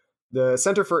CIFOR, the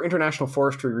Center for International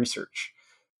Forestry Research.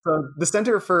 So the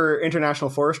Center for International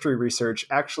Forestry Research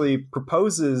actually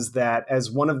proposes that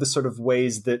as one of the sort of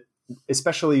ways that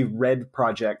especially REDD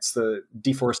projects, the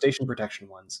deforestation protection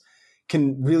ones,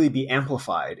 can really be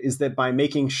amplified is that by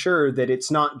making sure that it's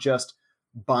not just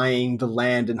buying the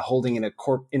land and holding in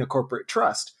a corporate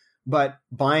trust, but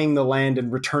buying the land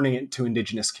and returning it to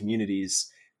indigenous communities.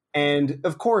 And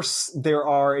of course, there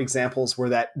are examples where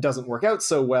that doesn't work out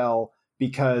so well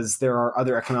because there are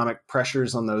other economic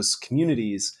pressures on those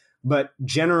communities. But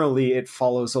generally, it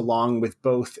follows along with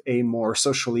both a more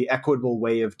socially equitable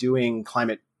way of doing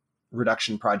climate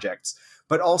reduction projects,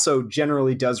 but also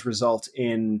generally does result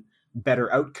in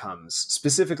better outcomes,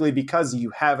 specifically because you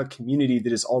have a community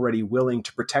that is already willing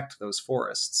to protect those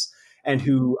forests and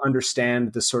who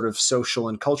understand the sort of social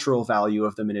and cultural value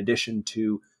of them in addition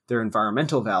to their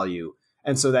environmental value.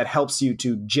 And so that helps you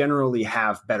to generally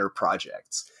have better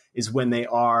projects, is when they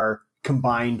are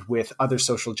combined with other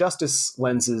social justice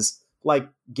lenses, like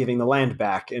giving the land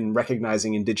back and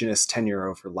recognizing indigenous tenure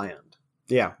over land.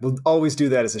 Yeah, we'll always do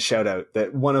that as a shout out,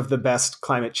 that one of the best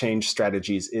climate change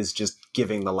strategies is just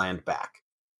giving the land back.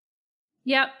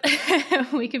 Yep.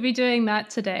 We could be doing that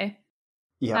today.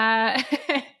 Yeah.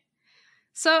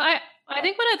 So I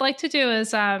think what I'd like to do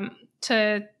is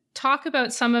to talk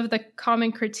about some of the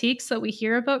common critiques that we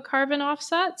hear about carbon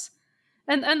offsets.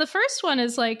 And the first one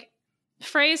is like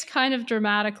phrased kind of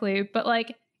dramatically, but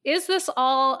like, is this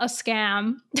all a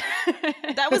scam?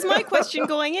 That was my question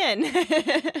going in.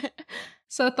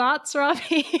 So thoughts,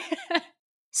 Robbie?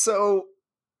 So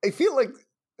I feel like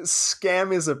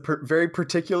scam is a very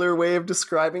particular way of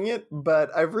describing it,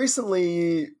 but I've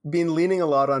recently been leaning a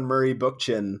lot on Murray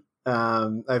Bookchin.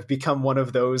 I've become one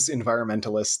of those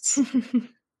environmentalists.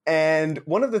 And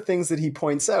one of the things that he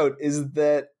points out is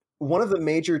that one of the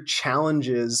major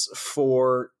challenges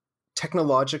for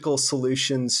technological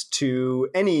solutions to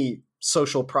any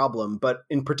social problem, but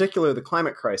in particular the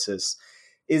climate crisis,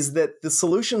 is that the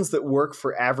solutions that work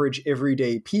for average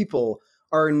everyday people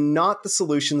are not the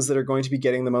solutions that are going to be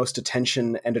getting the most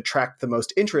attention and attract the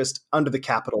most interest under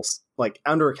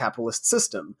a capitalist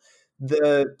system.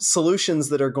 The solutions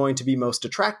that are going to be most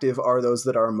attractive are those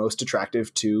that are most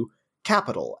attractive to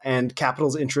capital, and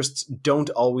capital's interests don't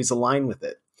always align with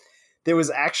it. There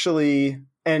was actually,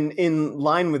 and in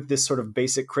line with this sort of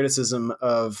basic criticism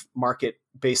of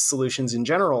market-based solutions in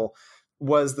general,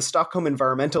 was the Stockholm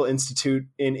Environmental Institute,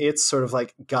 in its sort of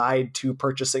like guide to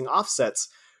purchasing offsets,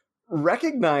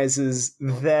 recognizes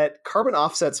that carbon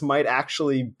offsets might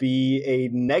actually be a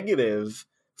negative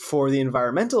for the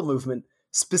environmental movement,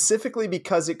 specifically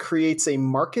because it creates a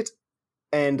market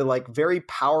and like very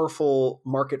powerful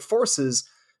market forces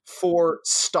for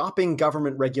stopping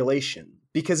government regulation.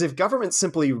 Because if government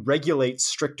simply regulates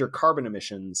stricter carbon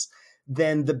emissions,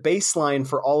 then the baseline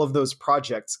for all of those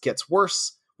projects gets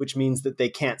worse, which means that they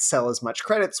can't sell as much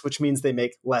credits, which means they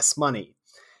make less money.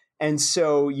 And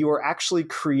so you are actually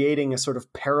creating a sort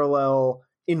of parallel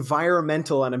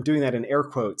environmental, and I'm doing that in air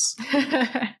quotes,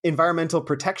 environmental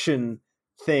protection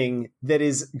thing that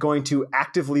is going to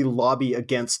actively lobby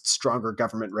against stronger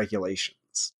government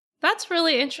regulations. That's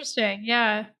really interesting.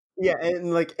 Yeah. Yeah,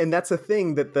 and that's a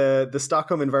thing that the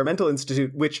Stockholm Environmental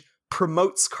Institute, which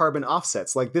promotes carbon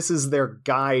offsets, like this is their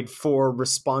guide for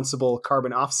responsible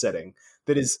carbon offsetting,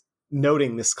 that is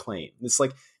noting this claim. It's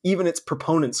like even its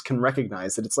proponents can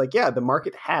recognize that it's like, yeah, the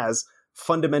market has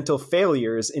fundamental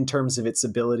failures in terms of its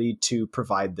ability to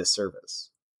provide this service.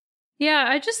 Yeah,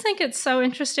 I just think it's so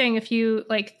interesting if you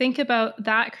like think about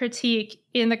that critique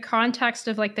in the context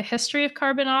of like the history of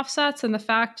carbon offsets and the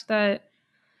fact that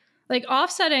like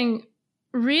offsetting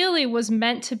really was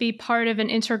meant to be part of an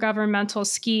intergovernmental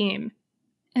scheme.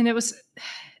 And it was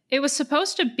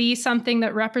supposed to be something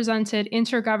that represented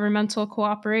intergovernmental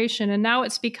cooperation. And now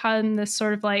it's become this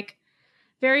sort of like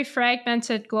very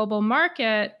fragmented global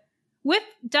market with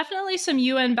definitely some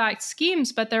UN-backed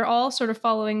schemes, but they're all sort of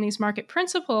following these market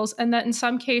principles, and that in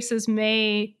some cases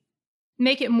may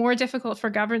make it more difficult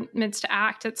for governments to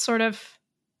act. It's sort of,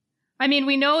 I mean,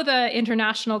 we know the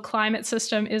international climate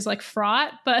system is like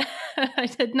fraught, but I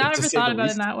had not ever thought about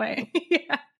it in that way.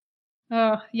 Yeah.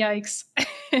 Oh, yikes.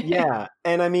 Yeah.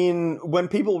 And I mean, when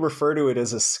people refer to it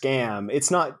as a scam, it's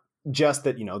not just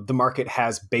that, you know, the market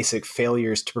has basic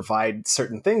failures to provide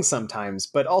certain things sometimes,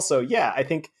 but also, yeah, I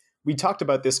think we talked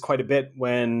about this quite a bit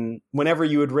whenever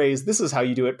you would raise, this is how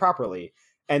you do it properly.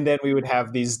 And then we would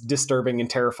have these disturbing and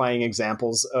terrifying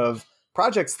examples of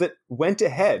projects that went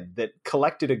ahead, that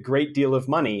collected a great deal of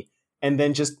money, and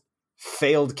then just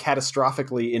failed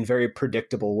catastrophically in very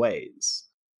predictable ways.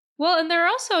 Well, and there are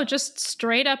also just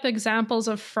straight up examples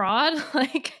of fraud.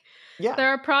 There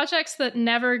are projects that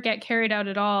never get carried out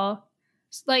at all.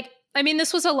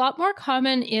 This was a lot more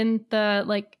common in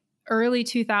the early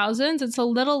 2000s. It's a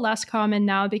little less common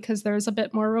now because there's a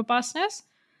bit more robustness.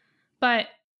 But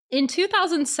in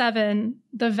 2007,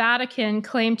 the Vatican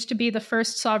claimed to be the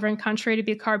first sovereign country to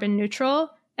be carbon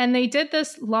neutral. And they did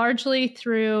this largely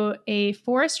through a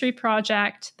forestry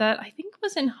project that I think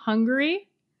was in Hungary.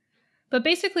 But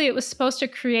basically, it was supposed to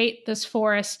create this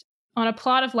forest on a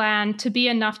plot of land to be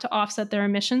enough to offset their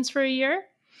emissions for a year.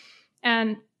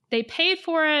 And they paid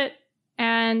for it,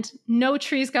 and no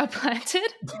trees got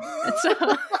planted. And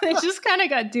so they just kind of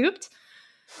got duped.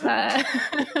 That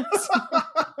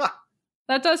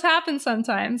does happen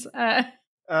sometimes.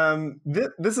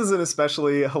 This is an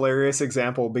especially hilarious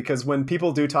example because when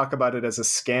people do talk about it as a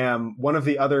scam, one of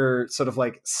the other sort of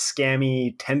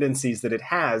scammy tendencies that it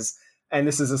has, and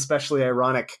this is especially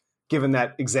ironic given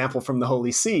that example from the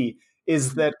Holy See,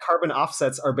 is that carbon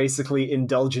offsets are basically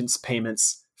indulgence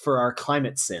payments for our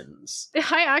climate sins.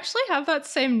 I actually have that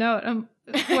same note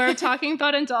where I'm talking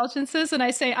about indulgences, and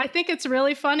I say, I think it's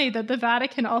really funny that the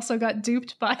Vatican also got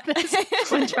duped by this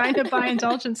when trying to buy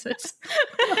indulgences.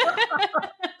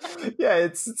 Yeah,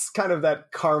 it's kind of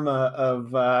that karma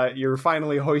of you're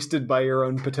finally hoisted by your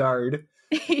own petard.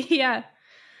 Yeah.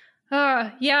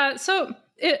 So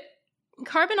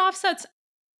carbon offsets,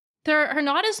 there are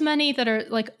not as many that are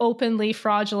openly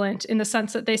fraudulent in the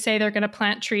sense that they say they're going to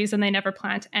plant trees and they never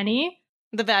plant any.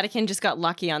 The Vatican just got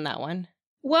lucky on that one.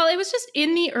 Well, it was just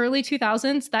in the early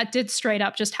 2000s that did straight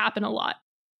up just happen a lot.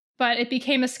 But it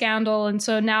became a scandal. And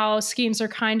so now schemes are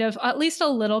kind of at least a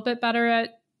little bit better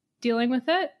at dealing with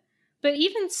it. But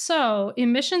even so,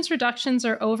 emissions reductions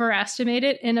are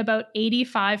overestimated in about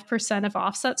 85% of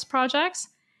offsets projects.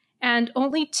 And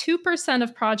only 2%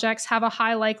 of projects have a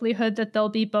high likelihood that they'll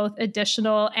be both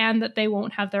additional and that they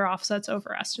won't have their offsets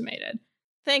overestimated.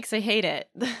 Thanks, I hate it.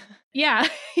 Yeah,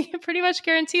 you pretty much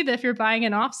guarantee that if you're buying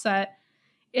an offset,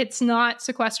 it's not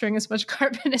sequestering as much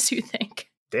carbon as you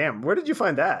think. Damn, where did you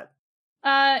find that?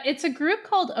 It's a group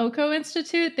called OCO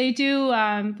Institute. They do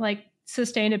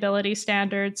sustainability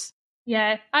standards.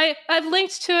 Yeah, I've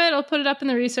linked to it. I'll put it up in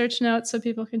the research notes so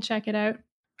people can check it out.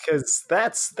 Because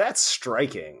that's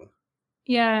striking.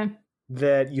 Yeah.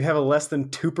 That you have a less than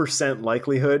 2%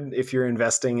 likelihood if you're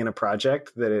investing in a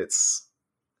project that it's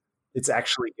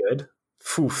actually good.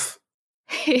 Foof.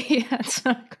 Yeah, it's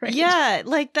not great. Yeah,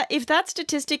 if that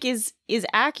statistic is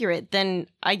accurate, then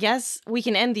I guess we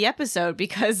can end the episode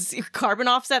because carbon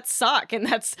offsets suck, and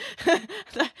that's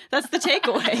that's the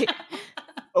takeaway.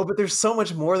 Oh, but there's so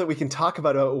much more that we can talk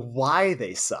about why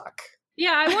they suck.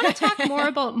 Yeah, I want to talk more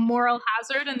about moral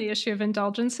hazard and the issue of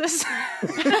indulgences.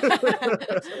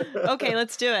 Okay,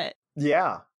 let's do it.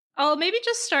 Yeah. I'll maybe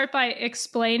just start by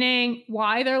explaining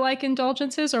why they're like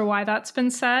indulgences or why that's been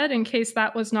said, in case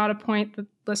that was not a point that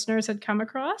listeners had come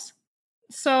across.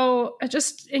 So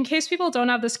just in case people don't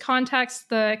have this context,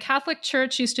 the Catholic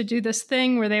Church used to do this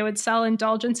thing where they would sell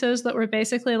indulgences that were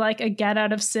basically like a get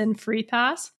out of sin free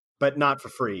pass. But not for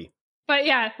free. But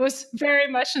yeah, it was very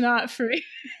much not free.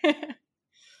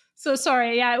 So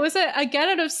sorry, yeah, it was a get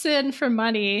out of sin for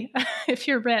money if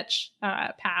you're rich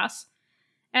pass.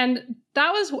 And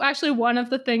that was actually one of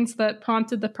the things that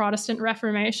prompted the Protestant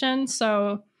Reformation.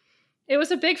 So it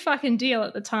was a big fucking deal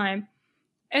at the time.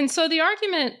 And so the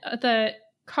argument that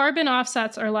carbon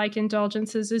offsets are like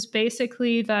indulgences is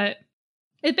basically that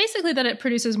it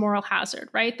produces moral hazard,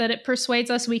 right? That it persuades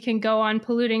us we can go on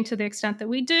polluting to the extent that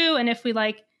we do. And if we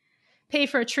pay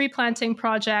for a tree planting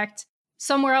project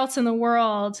somewhere else in the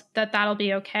world, that'll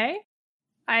be okay.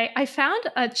 I found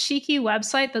a cheeky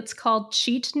website that's called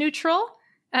Cheat Neutral,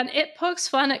 and it pokes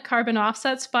fun at carbon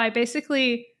offsets by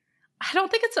basically, I don't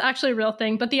think it's actually a real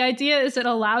thing, but the idea is it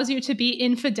allows you to be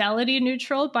infidelity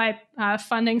neutral by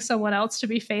funding someone else to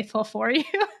be faithful for you.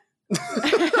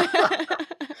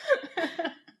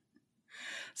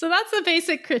 So that's the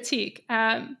basic critique.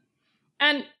 And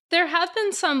there have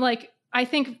been some, I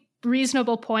think,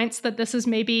 reasonable points that this is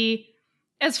maybe,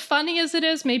 as funny as it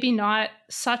is, maybe not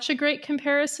such a great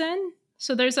comparison.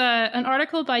 So there's an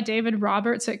article by David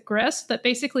Roberts at Grist that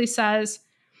basically says,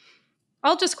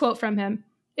 I'll just quote from him,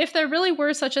 "If there really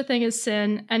were such a thing as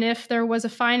sin, and if there was a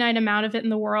finite amount of it in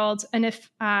the world, and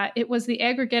if it was the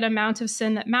aggregate amount of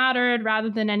sin that mattered rather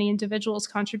than any individual's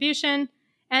contribution,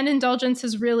 and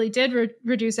indulgences really did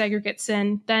reduce aggregate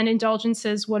sin, then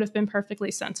indulgences would have been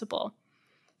perfectly sensible.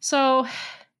 So,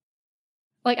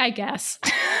 like, I guess.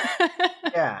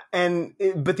 Yeah,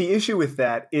 but the issue with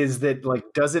that is that,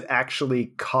 like, does it actually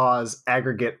cause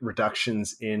aggregate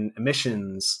reductions in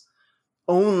emissions?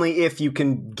 Only if you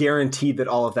can guarantee that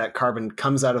all of that carbon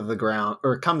comes out of the ground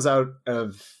or comes out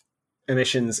of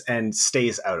emissions and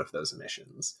stays out of those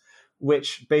emissions,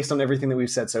 which, based on everything that we've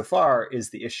said so far,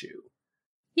 is the issue.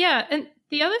 Yeah, and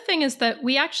the other thing is that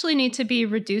we actually need to be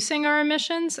reducing our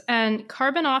emissions, and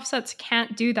carbon offsets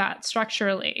can't do that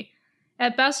structurally.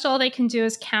 At best, all they can do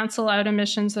is cancel out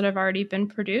emissions that have already been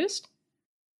produced.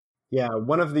 Yeah,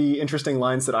 one of the interesting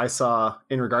lines that I saw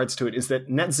in regards to it is that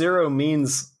net zero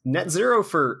means net zero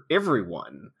for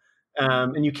everyone.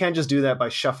 And you can't just do that by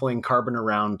shuffling carbon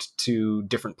around to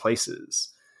different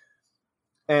places.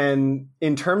 And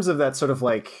in terms of that sort of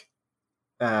like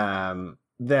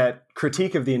that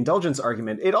critique of the indulgence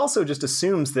argument, it also just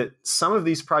assumes that some of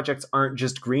these projects aren't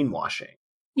just greenwashing.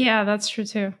 Yeah, that's true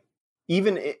too.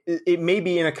 Even it may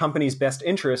be in a company's best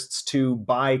interests to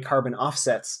buy carbon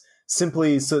offsets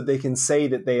simply so that they can say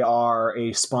that they are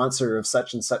a sponsor of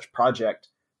such and such project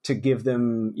to give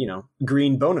them,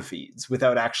 green bona fides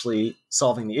without actually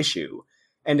solving the issue.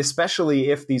 And especially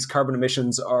if these carbon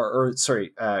offsets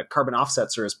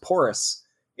are as porous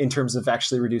in terms of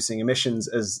actually reducing emissions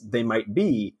as they might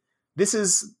be, this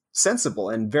is sensible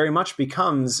and very much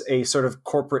becomes a sort of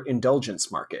corporate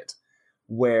indulgence market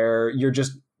where you're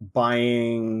just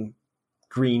buying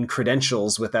green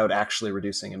credentials without actually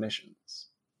reducing emissions.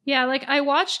 Yeah, like I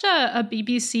watched a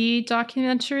BBC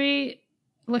documentary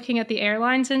looking at the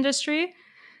airlines industry,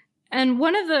 and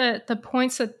one of the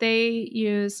points that they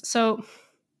use, so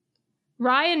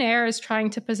Ryanair is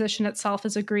trying to position itself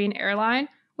as a green airline,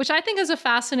 which I think is a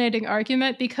fascinating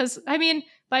argument because, I mean,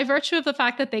 by virtue of the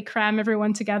fact that they cram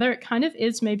everyone together, it kind of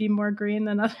is maybe more green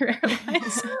than other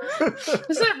airlines. This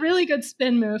is a really good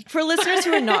spin move. For listeners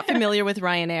who are not familiar with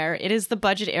Ryanair, it is the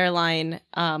budget airline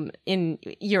in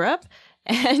Europe,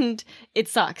 and it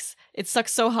sucks. It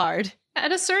sucks so hard.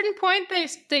 At a certain point,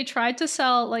 they tried to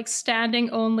sell like standing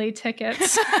only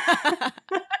tickets.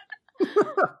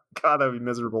 God, that'd be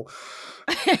miserable.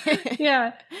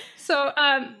 Yeah. So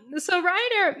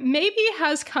Ryanair maybe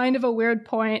has kind of a weird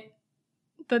point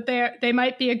that they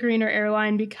might be a greener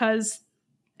airline because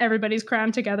everybody's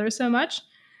crammed together so much.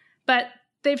 But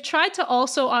they've tried to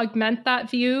also augment that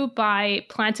view by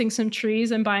planting some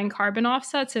trees and buying carbon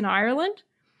offsets in Ireland.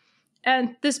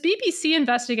 And this BBC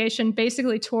investigation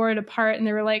basically tore it apart, and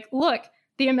they were like, look,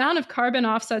 the amount of carbon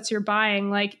offsets you're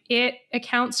buying, like it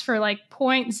accounts for like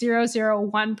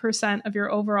 0.001% of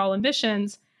your overall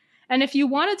emissions. And if you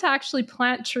wanted to actually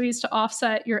plant trees to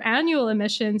offset your annual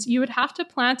emissions, you would have to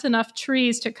plant enough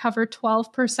trees to cover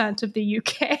 12% of the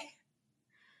UK.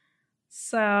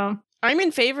 So I'm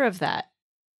in favor of that.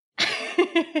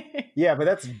 Yeah, but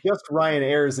that's just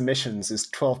Ryanair's emissions is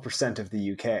 12% of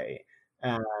the UK.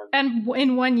 And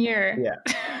in 1 year. Yeah.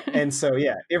 And so,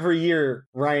 yeah, every year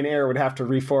Ryanair would have to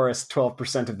reforest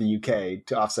 12% of the UK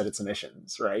to offset its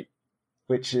emissions, right?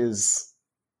 Which is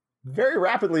very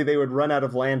rapidly they would run out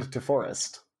of land to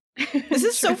forest. This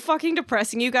is so fucking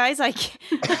depressing, you guys.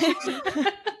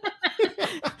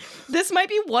 This might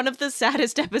be one of the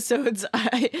saddest episodes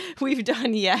we've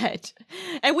done yet.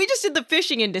 And we just did the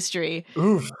fishing industry.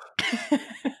 Oof.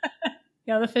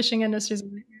 Yeah, the fishing industry.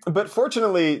 But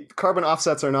fortunately, carbon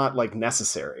offsets are not like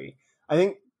necessary. I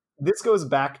think this goes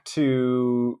back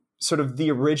to sort of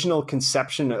the original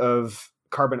conception of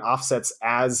carbon offsets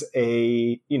as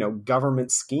a,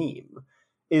 government scheme.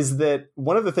 Is that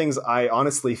one of the things I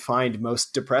honestly find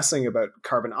most depressing about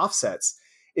carbon offsets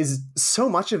is so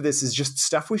much of this is just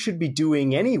stuff we should be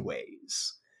doing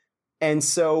anyways. And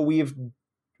so we've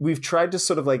tried to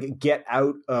sort of like get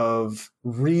out of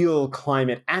real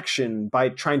climate action by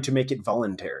trying to make it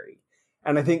voluntary.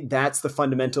 And I think that's the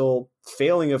fundamental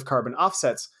failing of carbon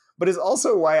offsets, but is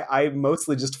also why I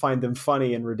mostly just find them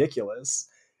funny and ridiculous,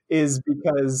 is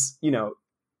because,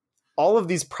 all of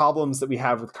these problems that we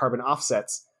have with carbon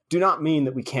offsets do not mean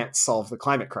that we can't solve the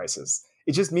climate crisis.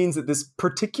 It just means that this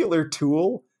particular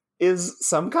tool is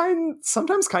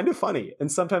sometimes kind of funny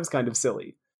and sometimes kind of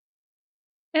silly.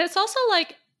 And it's also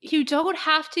like, you don't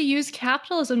have to use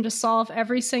capitalism to solve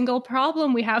every single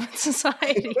problem we have in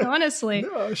society, honestly.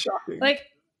 No, shocking. Like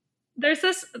there's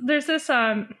this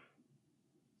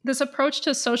approach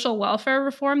to social welfare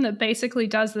reform that basically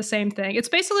does the same thing. It's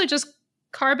basically just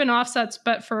carbon offsets,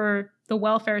 but for the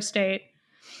welfare state.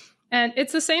 And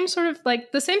it's the same sort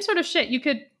of shit.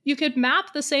 You could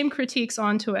map the same critiques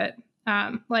onto it.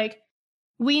 Like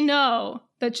we know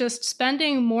that just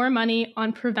spending more money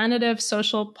on preventative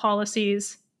social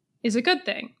policies is a good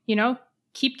thing. You know,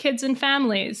 keep kids in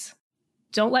families,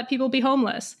 don't let people be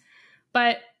homeless.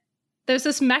 But there's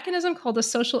this mechanism called a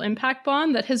social impact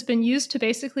bond that has been used to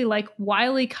basically like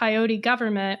Wile E. Coyote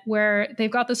government, where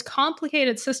they've got this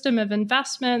complicated system of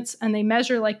investments and they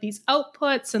measure like these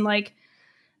outputs and like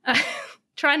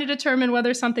trying to determine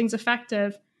whether something's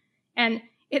effective. And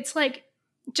it's like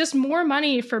just more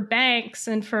money for banks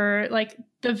and for like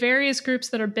the various groups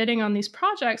that are bidding on these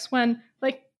projects, when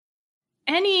like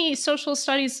any social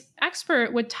studies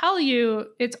expert would tell you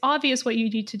it's obvious what you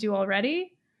need to do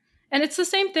already. And it's the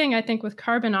same thing, I think, with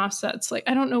carbon offsets. Like,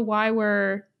 I don't know why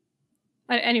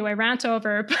anyway, rant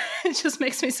over, but it just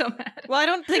makes me so mad. Well, I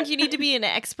don't think you need to be an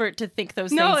expert to think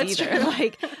those No, things it's either.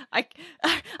 true. Like,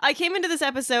 I came into this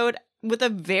episode with a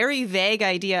very vague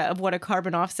idea of what a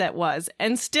carbon offset was,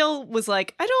 and still was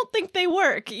like, I don't think they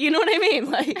work. You know what I mean?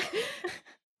 Like,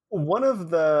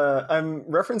 I'm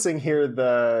referencing here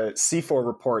the C4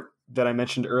 report that I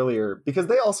mentioned earlier, because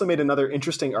they also made another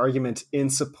interesting argument in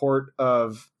support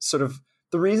of sort of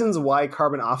the reasons why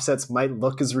carbon offsets might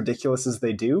look as ridiculous as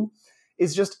they do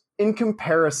is just in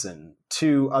comparison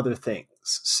to other things.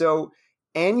 So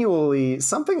annually,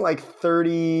 something like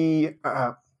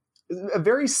a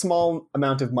very small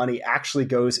amount of money actually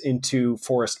goes into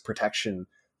forest protection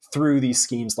through these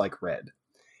schemes like REDD.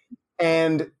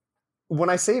 And when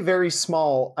I say very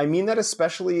small, I mean that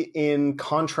especially in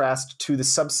contrast to the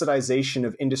subsidization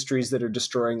of industries that are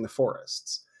destroying the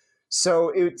forests. So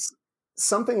it's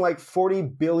something like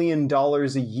 $40 billion a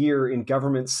year in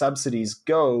government subsidies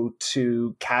go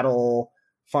to cattle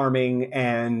farming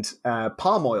and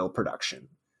palm oil production,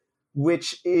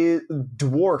 which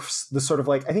dwarfs the sort of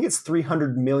like, I think it's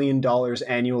 $300 million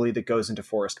annually that goes into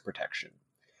forest protection.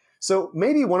 So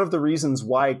maybe one of the reasons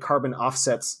why carbon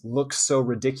offsets look so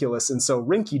ridiculous and so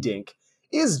rinky-dink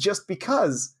is just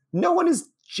because no one is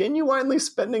genuinely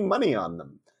spending money on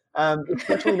them,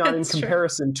 especially not in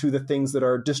comparison to the things that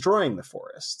are destroying the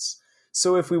forests.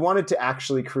 So if we wanted to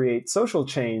actually create social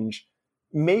change,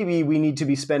 maybe we need to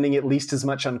be spending at least as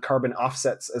much on carbon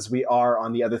offsets as we are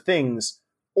on the other things,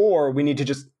 or we need to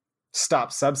just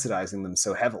stop subsidizing them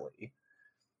so heavily.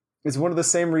 Is one of the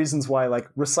same reasons why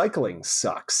like recycling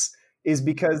sucks, is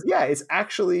because, yeah, it's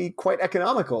actually quite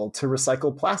economical to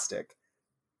recycle plastic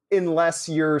unless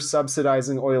you're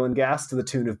subsidizing oil and gas to the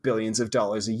tune of billions of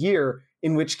dollars a year,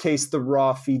 in which case the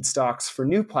raw feedstocks for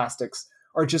new plastics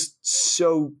are just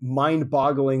so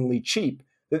mind-bogglingly cheap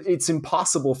that it's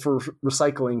impossible for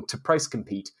recycling to price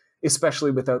compete, especially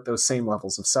without those same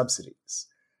levels of subsidies.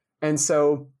 And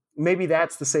so maybe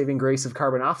that's the saving grace of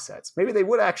carbon offsets. Maybe they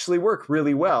would actually work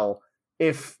really well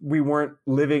if we weren't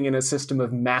living in a system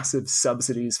of massive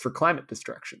subsidies for climate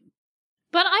destruction.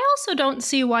 But I also don't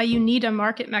see why you need a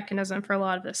market mechanism for a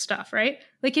lot of this stuff, right?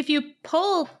 Like if you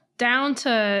pull down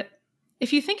to,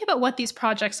 if you think about what these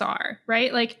projects are,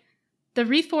 right? Like the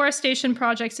reforestation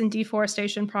projects and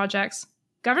deforestation projects,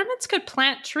 governments could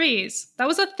plant trees. That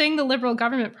was a thing the Liberal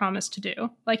government promised to do.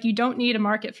 Like you don't need a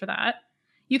market for that.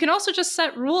 You can also just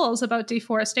set rules about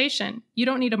deforestation. You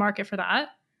don't need a market for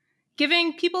that.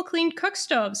 Giving people clean cook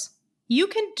stoves. You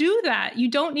can do that. You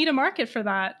don't need a market for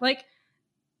that. Like,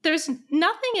 there's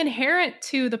nothing inherent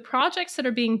to the projects that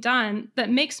are being done that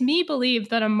makes me believe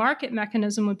that a market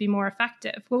mechanism would be more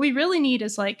effective. What we really need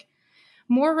is like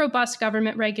more robust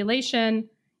government regulation,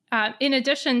 in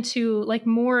addition to like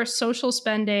more social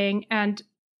spending and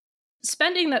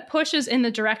spending that pushes in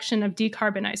the direction of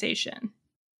decarbonization.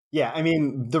 Yeah, I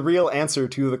mean, the real answer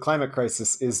to the climate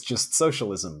crisis is just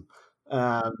socialism.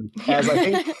 As I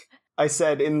think I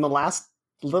said in the last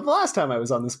time I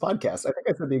was on this podcast, I think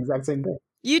I said the exact same thing.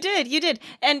 You did.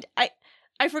 And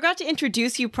I forgot to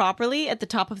introduce you properly at the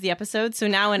top of the episode. So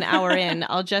now an hour in,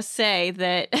 I'll just say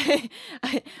that,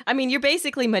 I mean, you're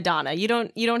basically Madonna. You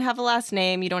don't have a last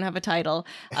name. You don't have a title.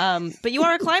 But you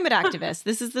are a climate activist.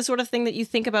 This is the sort of thing that you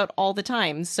think about all the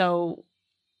time. So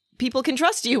people can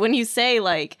trust you when you say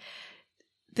like,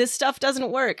 this stuff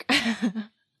doesn't work.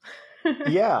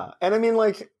 Yeah. And I mean,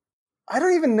 like, I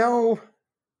don't even know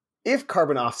if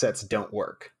carbon offsets don't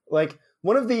work. Like,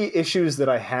 one of the issues that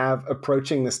I have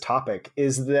approaching this topic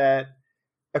is that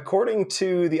according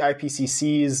to the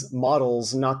IPCC's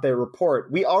models, not their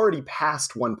report, we already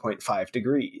passed 1.5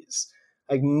 degrees.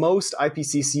 Like most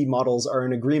IPCC models are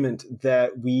in agreement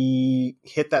that we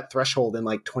hit that threshold in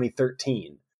like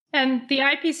 2013. And the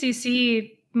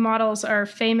IPCC models are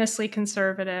famously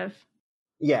conservative.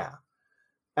 Yeah.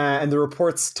 And the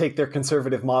reports take their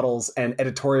conservative models and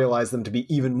editorialize them to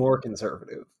be even more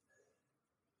conservative.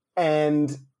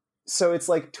 And So it's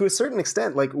like, to a certain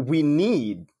extent, like we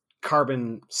need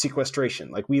carbon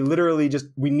sequestration. Like we literally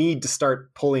we need to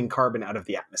start pulling carbon out of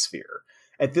the atmosphere.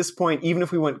 At this point, even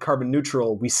if we went carbon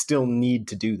neutral, we still need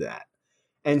to do that.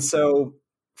 And so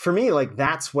for me, like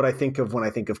that's what I think of when I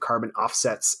think of carbon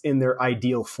offsets in their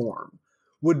ideal form,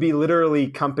 would be literally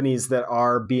companies that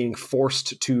are being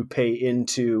forced to pay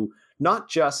into not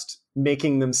just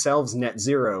making themselves net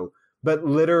zero, but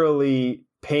literally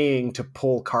paying to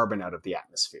pull carbon out of the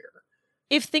atmosphere.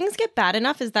 If things get bad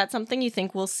enough, is that something you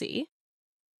think we'll see?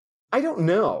 I don't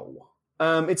know.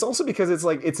 It's also because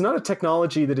it's not a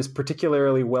technology that is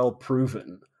particularly well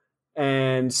proven.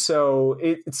 And so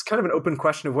it's kind of an open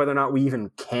question of whether or not we even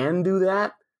can do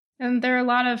that. And there are a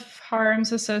lot of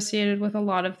harms associated with a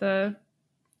lot of the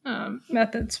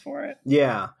methods for it.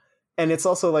 Yeah. And it's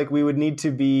also like we would need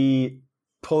to be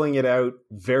pulling it out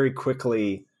very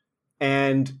quickly,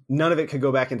 and none of it could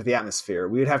go back into the atmosphere.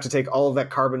 We would have to take all of that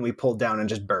carbon we pulled down and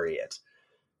just bury it.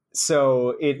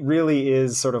 So it really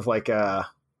is sort of like a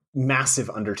massive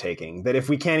undertaking that if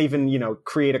we can't even,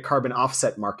 create a carbon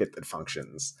offset market that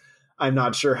functions, I'm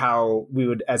not sure how we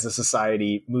would, as a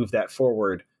society, move that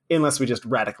forward unless we just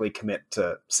radically commit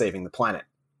to saving the planet,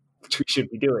 which we should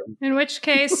be doing. In which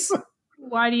case,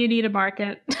 why do you need a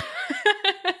market?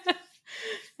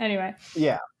 Anyway.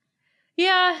 Yeah.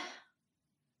 Yeah.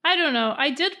 I don't know. I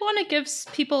did want to give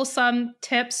people some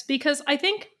tips because I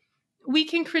think we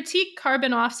can critique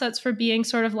carbon offsets for being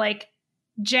sort of like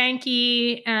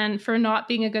janky and for not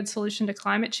being a good solution to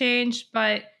climate change.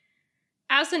 But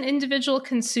as an individual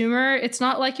consumer, it's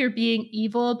not like you're being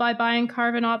evil by buying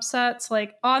carbon offsets.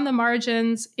 Like on the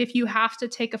margins, if you have to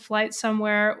take a flight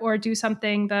somewhere or do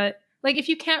something that, like if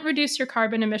you can't reduce your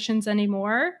carbon emissions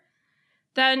anymore,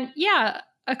 then yeah,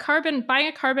 buying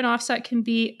a carbon offset can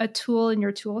be a tool in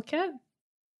your toolkit.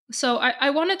 So I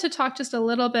wanted to talk just a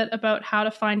little bit about how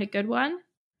to find a good one.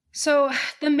 So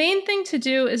the main thing to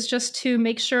do is just to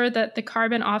make sure that the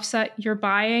carbon offset you're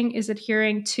buying is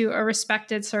adhering to a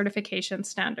respected certification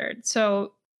standard.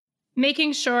 So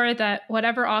making sure that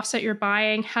whatever offset you're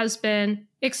buying has been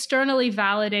externally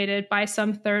validated by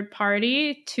some third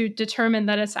party to determine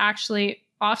that it's actually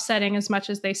offsetting as much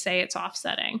as they say it's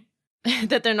offsetting.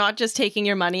 That they're not just taking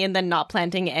your money and then not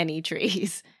planting any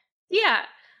trees. Yeah.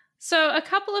 So a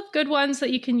couple of good ones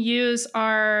that you can use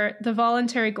are the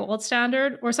voluntary gold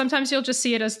standard, or sometimes you'll just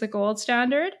see it as the gold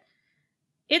standard.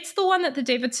 It's the one that the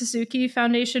David Suzuki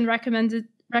Foundation recommends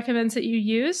that you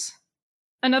use.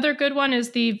 Another good one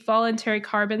is the voluntary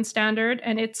carbon standard,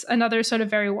 and it's another sort of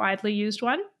very widely used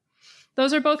one.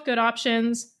 Those are both good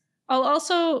options.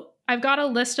 I've got a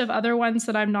list of other ones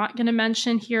that I'm not going to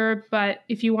mention here, but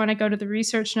if you want to go to the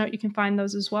research note, you can find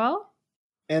those as well.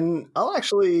 And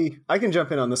I can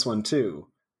jump in on this one too.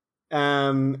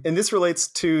 And this relates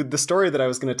to the story that I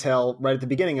was going to tell right at the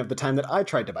beginning of the time that I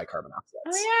tried to buy carbon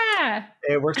offsets. Oh, yeah.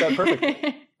 It worked out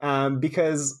perfectly.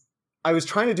 Because I was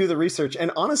trying to do the research,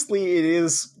 and honestly, it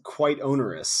is quite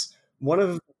onerous. One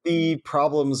of the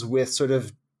problems with sort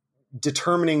of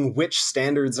determining which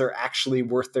standards are actually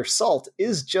worth their salt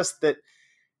is just that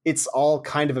it's all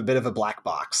kind of a bit of a black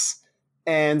box.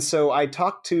 And so I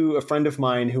talked to a friend of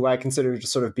mine who I consider to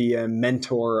sort of be a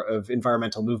mentor of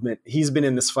environmental movement. He's been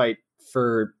in this fight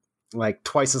for like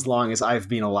twice as long as I've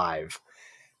been alive.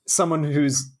 Someone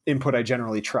whose input I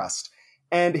generally trust.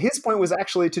 And his point was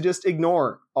actually to just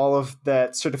ignore all of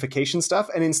that certification stuff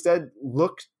and instead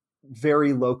look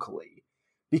very locally.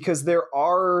 Because there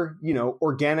are,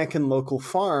 organic and local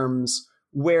farms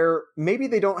where maybe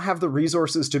they don't have the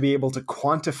resources to be able to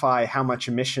quantify how much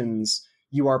emissions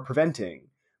you are preventing.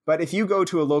 But if you go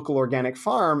to a local organic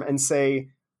farm and say,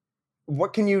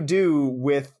 what can you do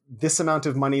with this amount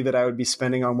of money that I would be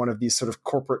spending on one of these sort of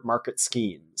corporate market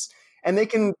schemes? And they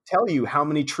can tell you how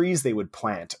many trees they would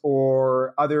plant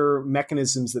or other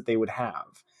mechanisms that they would have.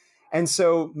 And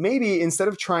so maybe instead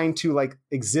of trying to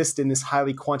exist in this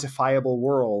highly quantifiable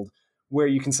world where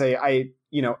you can say, I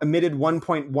emitted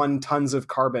 1.1 tons of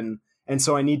carbon, and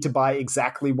so I need to buy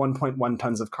exactly 1.1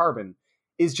 tons of carbon,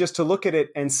 is just to look at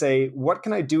it and say, what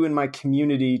can I do in my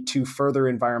community to further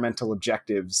environmental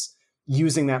objectives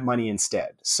using that money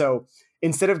instead? So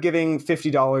instead of giving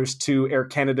 $50 to Air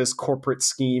Canada's corporate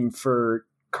scheme for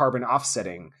carbon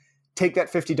offsetting, take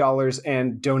that $50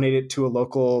 and donate it to a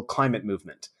local climate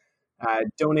movement.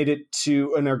 Donate it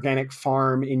to an organic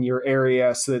farm in your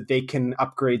area so that they can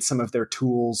upgrade some of their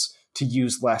tools to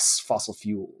use less fossil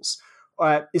fuels.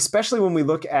 Especially when we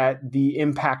look at the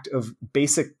impact of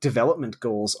basic development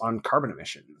goals on carbon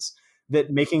emissions,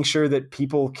 that making sure that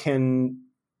people can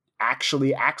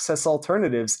actually access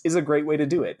alternatives is a great way to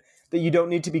do it. That you don't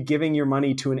need to be giving your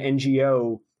money to an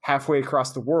NGO halfway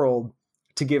across the world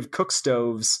to give cook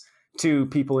stoves to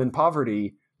people in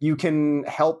poverty. You can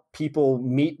help people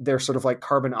meet their sort of like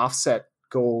carbon offset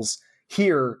goals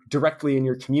here directly in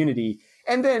your community.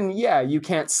 And then, yeah, you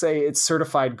can't say it's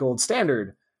certified gold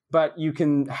standard, but you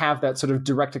can have that sort of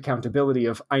direct accountability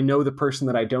of, I know the person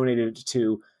that I donated it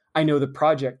to, I know the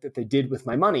project that they did with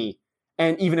my money.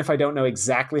 And even if I don't know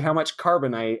exactly how much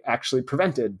carbon I actually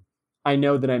prevented, I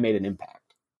know that I made an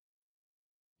impact.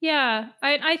 Yeah,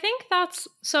 I think that's,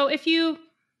 so if you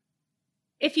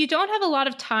don't have a lot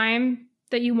of time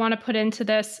that you want to put into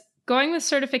this, going with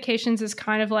certifications is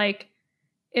kind of like,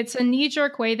 it's a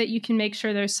knee-jerk way that you can make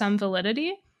sure there's some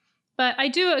validity. But I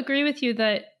do agree with you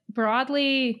that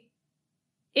broadly,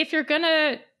 if you're going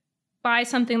to buy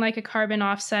something like a carbon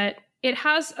offset, it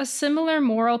has a similar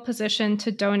moral position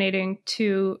to donating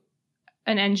to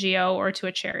an NGO or to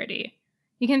a charity.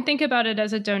 You can think about it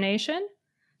as a donation.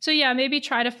 So yeah, maybe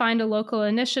try to find a local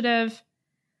initiative.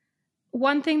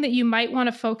 One thing that you might want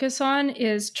to focus on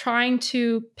is trying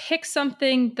to pick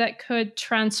something that could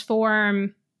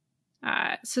transform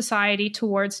society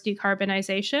towards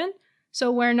decarbonization.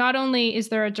 So where not only is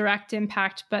there a direct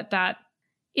impact, but that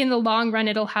in the long run,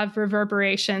 it'll have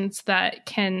reverberations that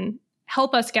can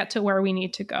help us get to where we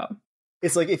need to go.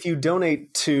 It's like if you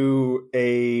donate to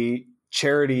a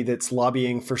charity that's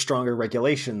lobbying for stronger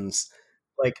regulations,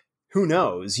 like, who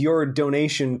knows? Your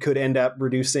donation could end up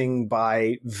reducing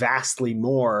by vastly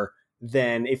more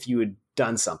than if you had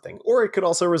done something. Or it could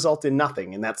also result in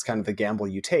nothing, and that's kind of the gamble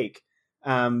you take.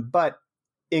 But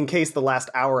in case the last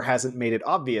hour hasn't made it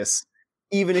obvious,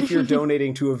 even if you're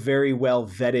donating to a very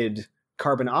well-vetted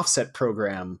carbon offset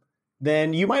program,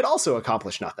 then you might also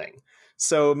accomplish nothing.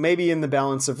 So maybe in the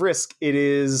balance of risk, it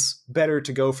is better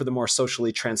to go for the more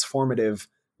socially transformative,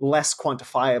 less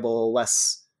quantifiable,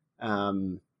 less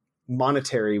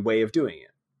monetary way of doing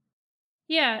it.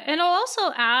 Yeah, and I'll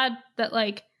also add that,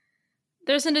 like,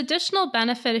 there's an additional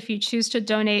benefit if you choose to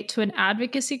donate to an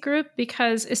advocacy group,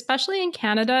 because especially in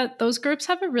Canada, those groups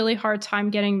have a really hard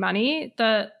time getting money.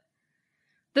 The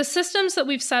systems that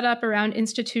we've set up around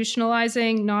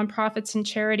institutionalizing nonprofits and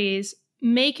charities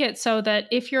make it so that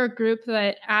if you're a group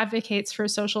that advocates for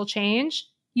social change,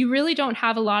 you really don't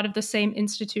have a lot of the same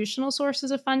institutional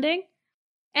sources of funding.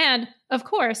 And of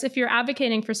course, if you're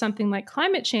advocating for something like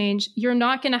climate change, you're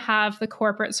not going to have the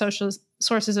corporate social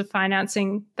sources of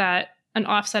financing that an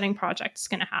offsetting project is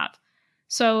going to have.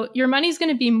 So your money's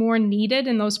going to be more needed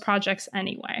in those projects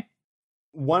anyway.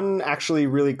 One actually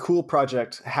really cool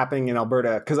project happening in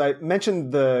Alberta, because I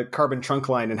mentioned the carbon trunk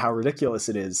line and how ridiculous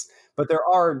it is, but there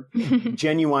are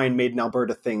genuine made in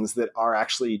Alberta things that are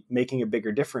actually making a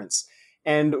bigger difference.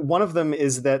 And one of them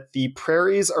is that the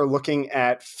prairies are looking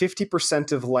at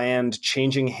 50% of land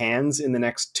changing hands in the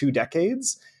next 2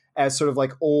 decades, as sort of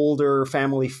like older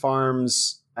family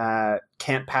farms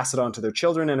can't pass it on to their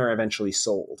children and are eventually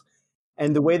sold.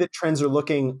 And the way that trends are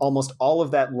looking, almost all of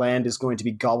that land is going to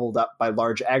be gobbled up by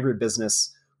large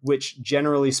agribusiness, which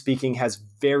generally speaking has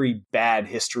very bad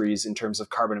histories in terms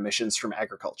of carbon emissions from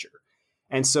agriculture.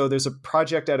 And so there's a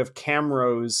project out of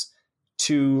Camrose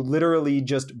to literally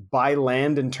just buy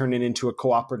land and turn it into a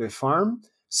cooperative farm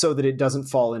so that it doesn't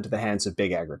fall into the hands of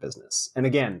big agribusiness. And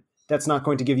again, that's not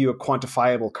going to give you a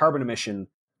quantifiable carbon emission,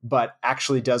 but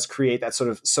actually does create that sort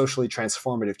of socially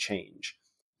transformative change.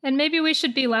 And maybe we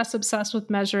should be less obsessed with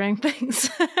measuring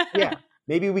things. Yeah,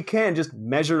 maybe we can just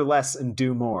measure less and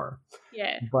do more.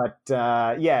 Yeah. But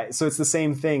so it's the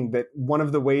same thing, that one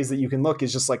of the ways that you can look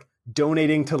is just like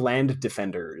donating to land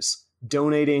defenders,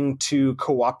 donating to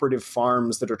cooperative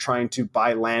farms that are trying to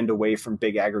buy land away from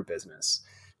big agribusiness,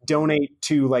 donate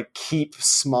to like keep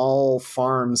small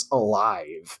farms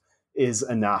alive is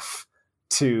enough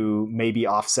to maybe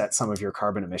offset some of your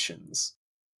carbon emissions.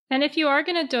 And if you are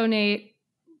going to donate,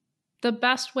 the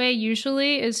best way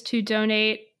usually is to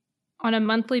donate on a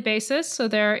monthly basis. So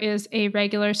there is a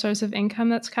regular source of income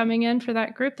that's coming in for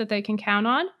that group that they can count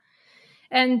on.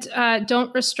 And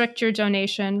don't restrict your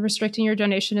donation. Restricting your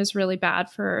donation is really bad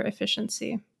for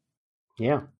efficiency.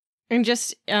 Yeah. And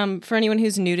just for anyone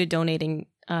who's new to donating,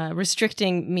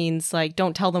 restricting means like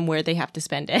don't tell them where they have to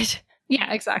spend it.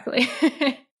 Yeah, exactly.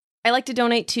 I like to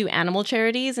donate to animal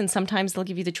charities, and sometimes they'll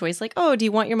give you the choice like, oh, do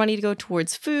you want your money to go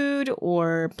towards food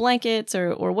or blankets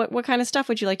or what kind of stuff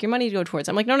would you like your money to go towards?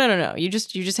 I'm like, no. You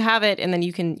just have it, and then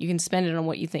you can spend it on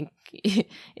what you think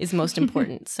is most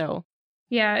important. So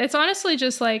yeah, it's honestly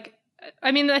just like,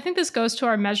 I mean, I think this goes to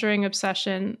our measuring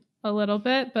obsession a little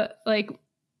bit, but like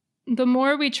the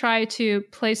more we try to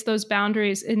place those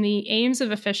boundaries in the aims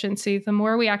of efficiency, the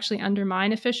more we actually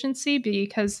undermine efficiency,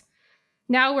 because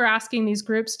now we're asking these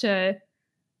groups to,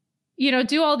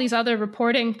 do all these other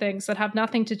reporting things that have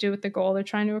nothing to do with the goal they're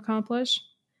trying to accomplish.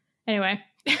 Anyway.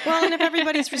 Well, and if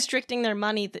everybody's restricting their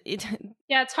money,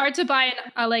 yeah, it's hard to buy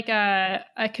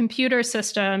a computer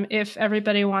system if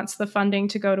everybody wants the funding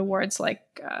to go towards like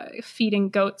feeding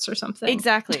goats or something.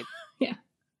 Exactly. Yeah.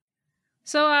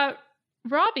 So,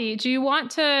 Robbie, do you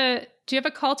have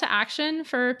a call to action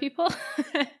for people?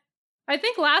 I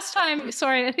think last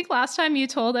time you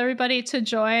told everybody to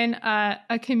join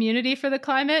a community for the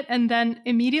climate, and then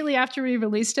immediately after we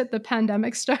released it, the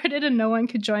pandemic started and no one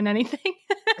could join anything.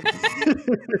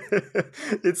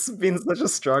 It's been such a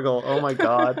struggle. Oh my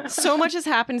God. So much has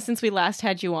happened since we last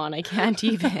had you on. I can't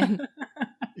even.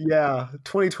 Yeah,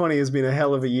 2020 has been a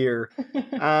hell of a year.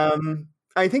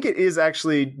 I think it is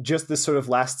actually just this sort of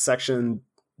last section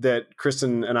that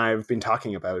Kristen and I have been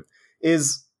talking about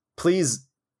is please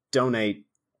donate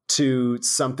to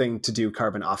something to do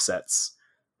carbon offsets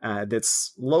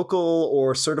that's local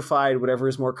or certified, whatever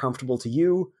is more comfortable to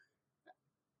you.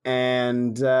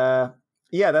 And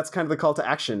that's kind of the call to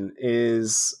action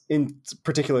is in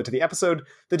particular to the episode.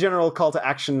 The general call to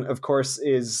action, of course,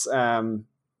 is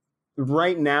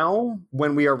right now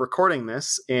when we are recording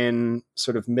this in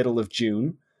sort of middle of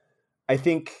June. I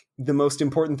think the most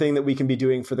important thing that we can be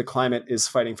doing for the climate is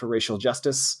fighting for racial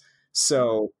justice.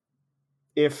 So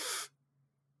if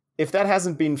that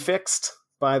hasn't been fixed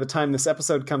by the time this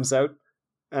episode comes out,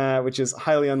 which is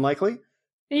highly unlikely.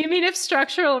 You mean if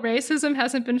structural racism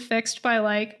hasn't been fixed by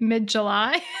like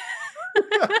mid-July?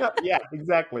 Yeah,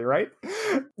 exactly, right?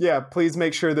 Yeah, please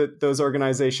make sure that those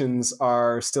organizations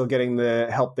are still getting the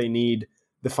help they need,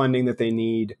 the funding that they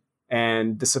need,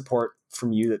 and the support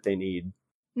from you that they need.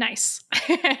 Nice.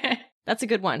 That's a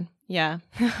good one. Yeah.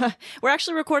 We're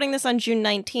actually recording this on June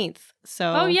 19th.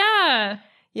 So Oh yeah.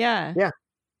 Yeah. Yeah.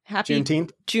 Happy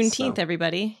Juneteenth, so.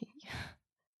 Everybody.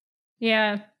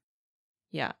 Yeah.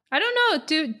 Yeah. I don't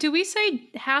know. Do we say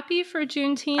happy for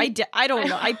Juneteenth? I don't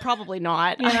know. I probably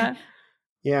not. Yeah.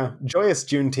 Yeah. Joyous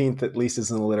Juneteenth at least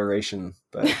is an alliteration.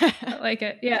 But I like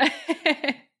it. Yeah.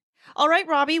 All right,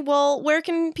 Robbie. Well, where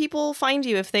can people find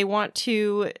you if they want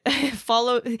to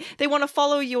follow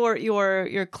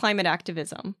your climate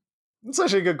activism? That's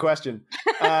actually a good question.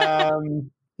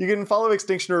 You can follow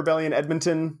Extinction Rebellion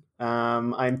Edmonton.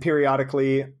 I'm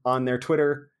periodically on their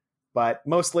Twitter, but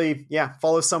mostly,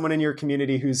 follow someone in your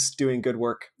community who's doing good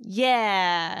work.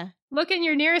 Yeah. Look in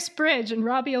your nearest bridge and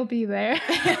Robbie will be there.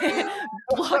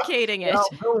 Blockading it. Well,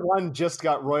 Bill 1 just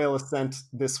got royal assent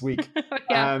this week.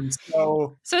 Yeah.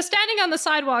 So standing on the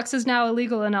sidewalks is now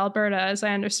illegal in Alberta, as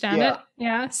I understand it.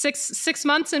 Yeah. 6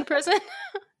 months in prison.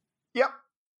 Yep.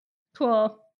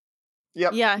 Cool.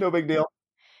 Yep. Yeah. No big deal.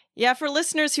 Yeah, for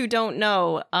listeners who don't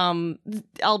know,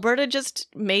 Alberta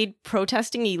just made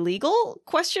protesting illegal, ?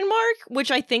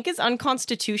 Which I think is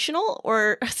unconstitutional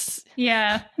or...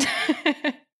 Yeah.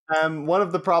 One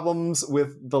of the problems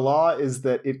with the law is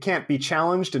that it can't be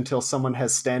challenged until someone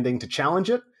has standing to challenge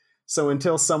it. So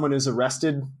until someone is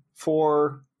arrested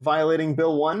for violating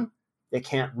Bill 1, it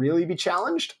can't really be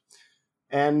challenged.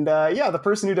 And the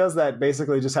person who does that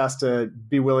basically just has to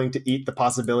be willing to eat the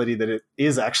possibility that it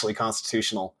is actually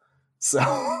constitutional. So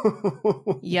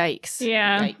Yikes.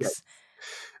 Yeah. Yikes.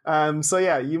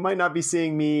 You might not be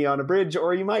seeing me on a bridge,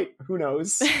 or you might. Who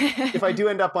knows? If I do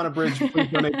end up on a bridge, please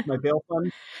donate to my bail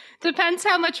fund. Depends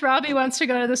how much Robbie wants to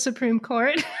go to the Supreme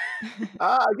Court.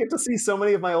 I get to see so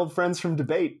many of my old friends from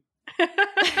debate.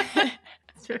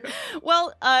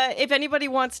 Well, if anybody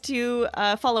wants to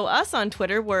follow us on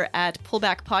Twitter, we're at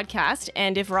Pullback Podcast.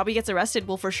 And if Robbie gets arrested,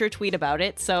 we'll for sure tweet about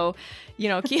it. So,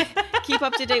 keep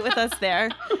up to date with us there.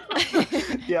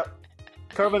 Yep.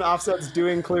 Carbon offsets do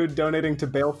include donating to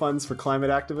bail funds for climate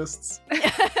activists.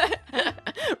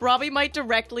 Robbie might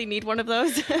directly need one of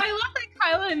those. I love that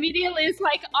Kyla immediately is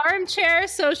like, armchair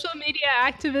social media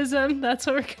activism. That's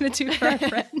what we're going to do for our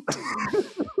friend.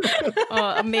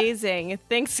 Oh, amazing.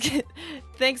 Thanks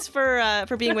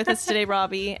for being with us today,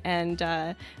 Robbie. And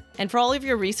for all of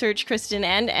your research, Kristen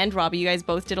and Robbie. You guys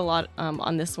both did a lot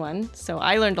on this one. So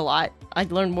I learned a lot. I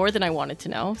learned more than I wanted to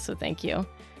know. So thank you.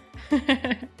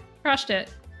 Crushed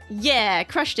it. Yeah,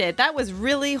 crushed it. That was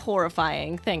really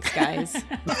horrifying. Thanks, guys.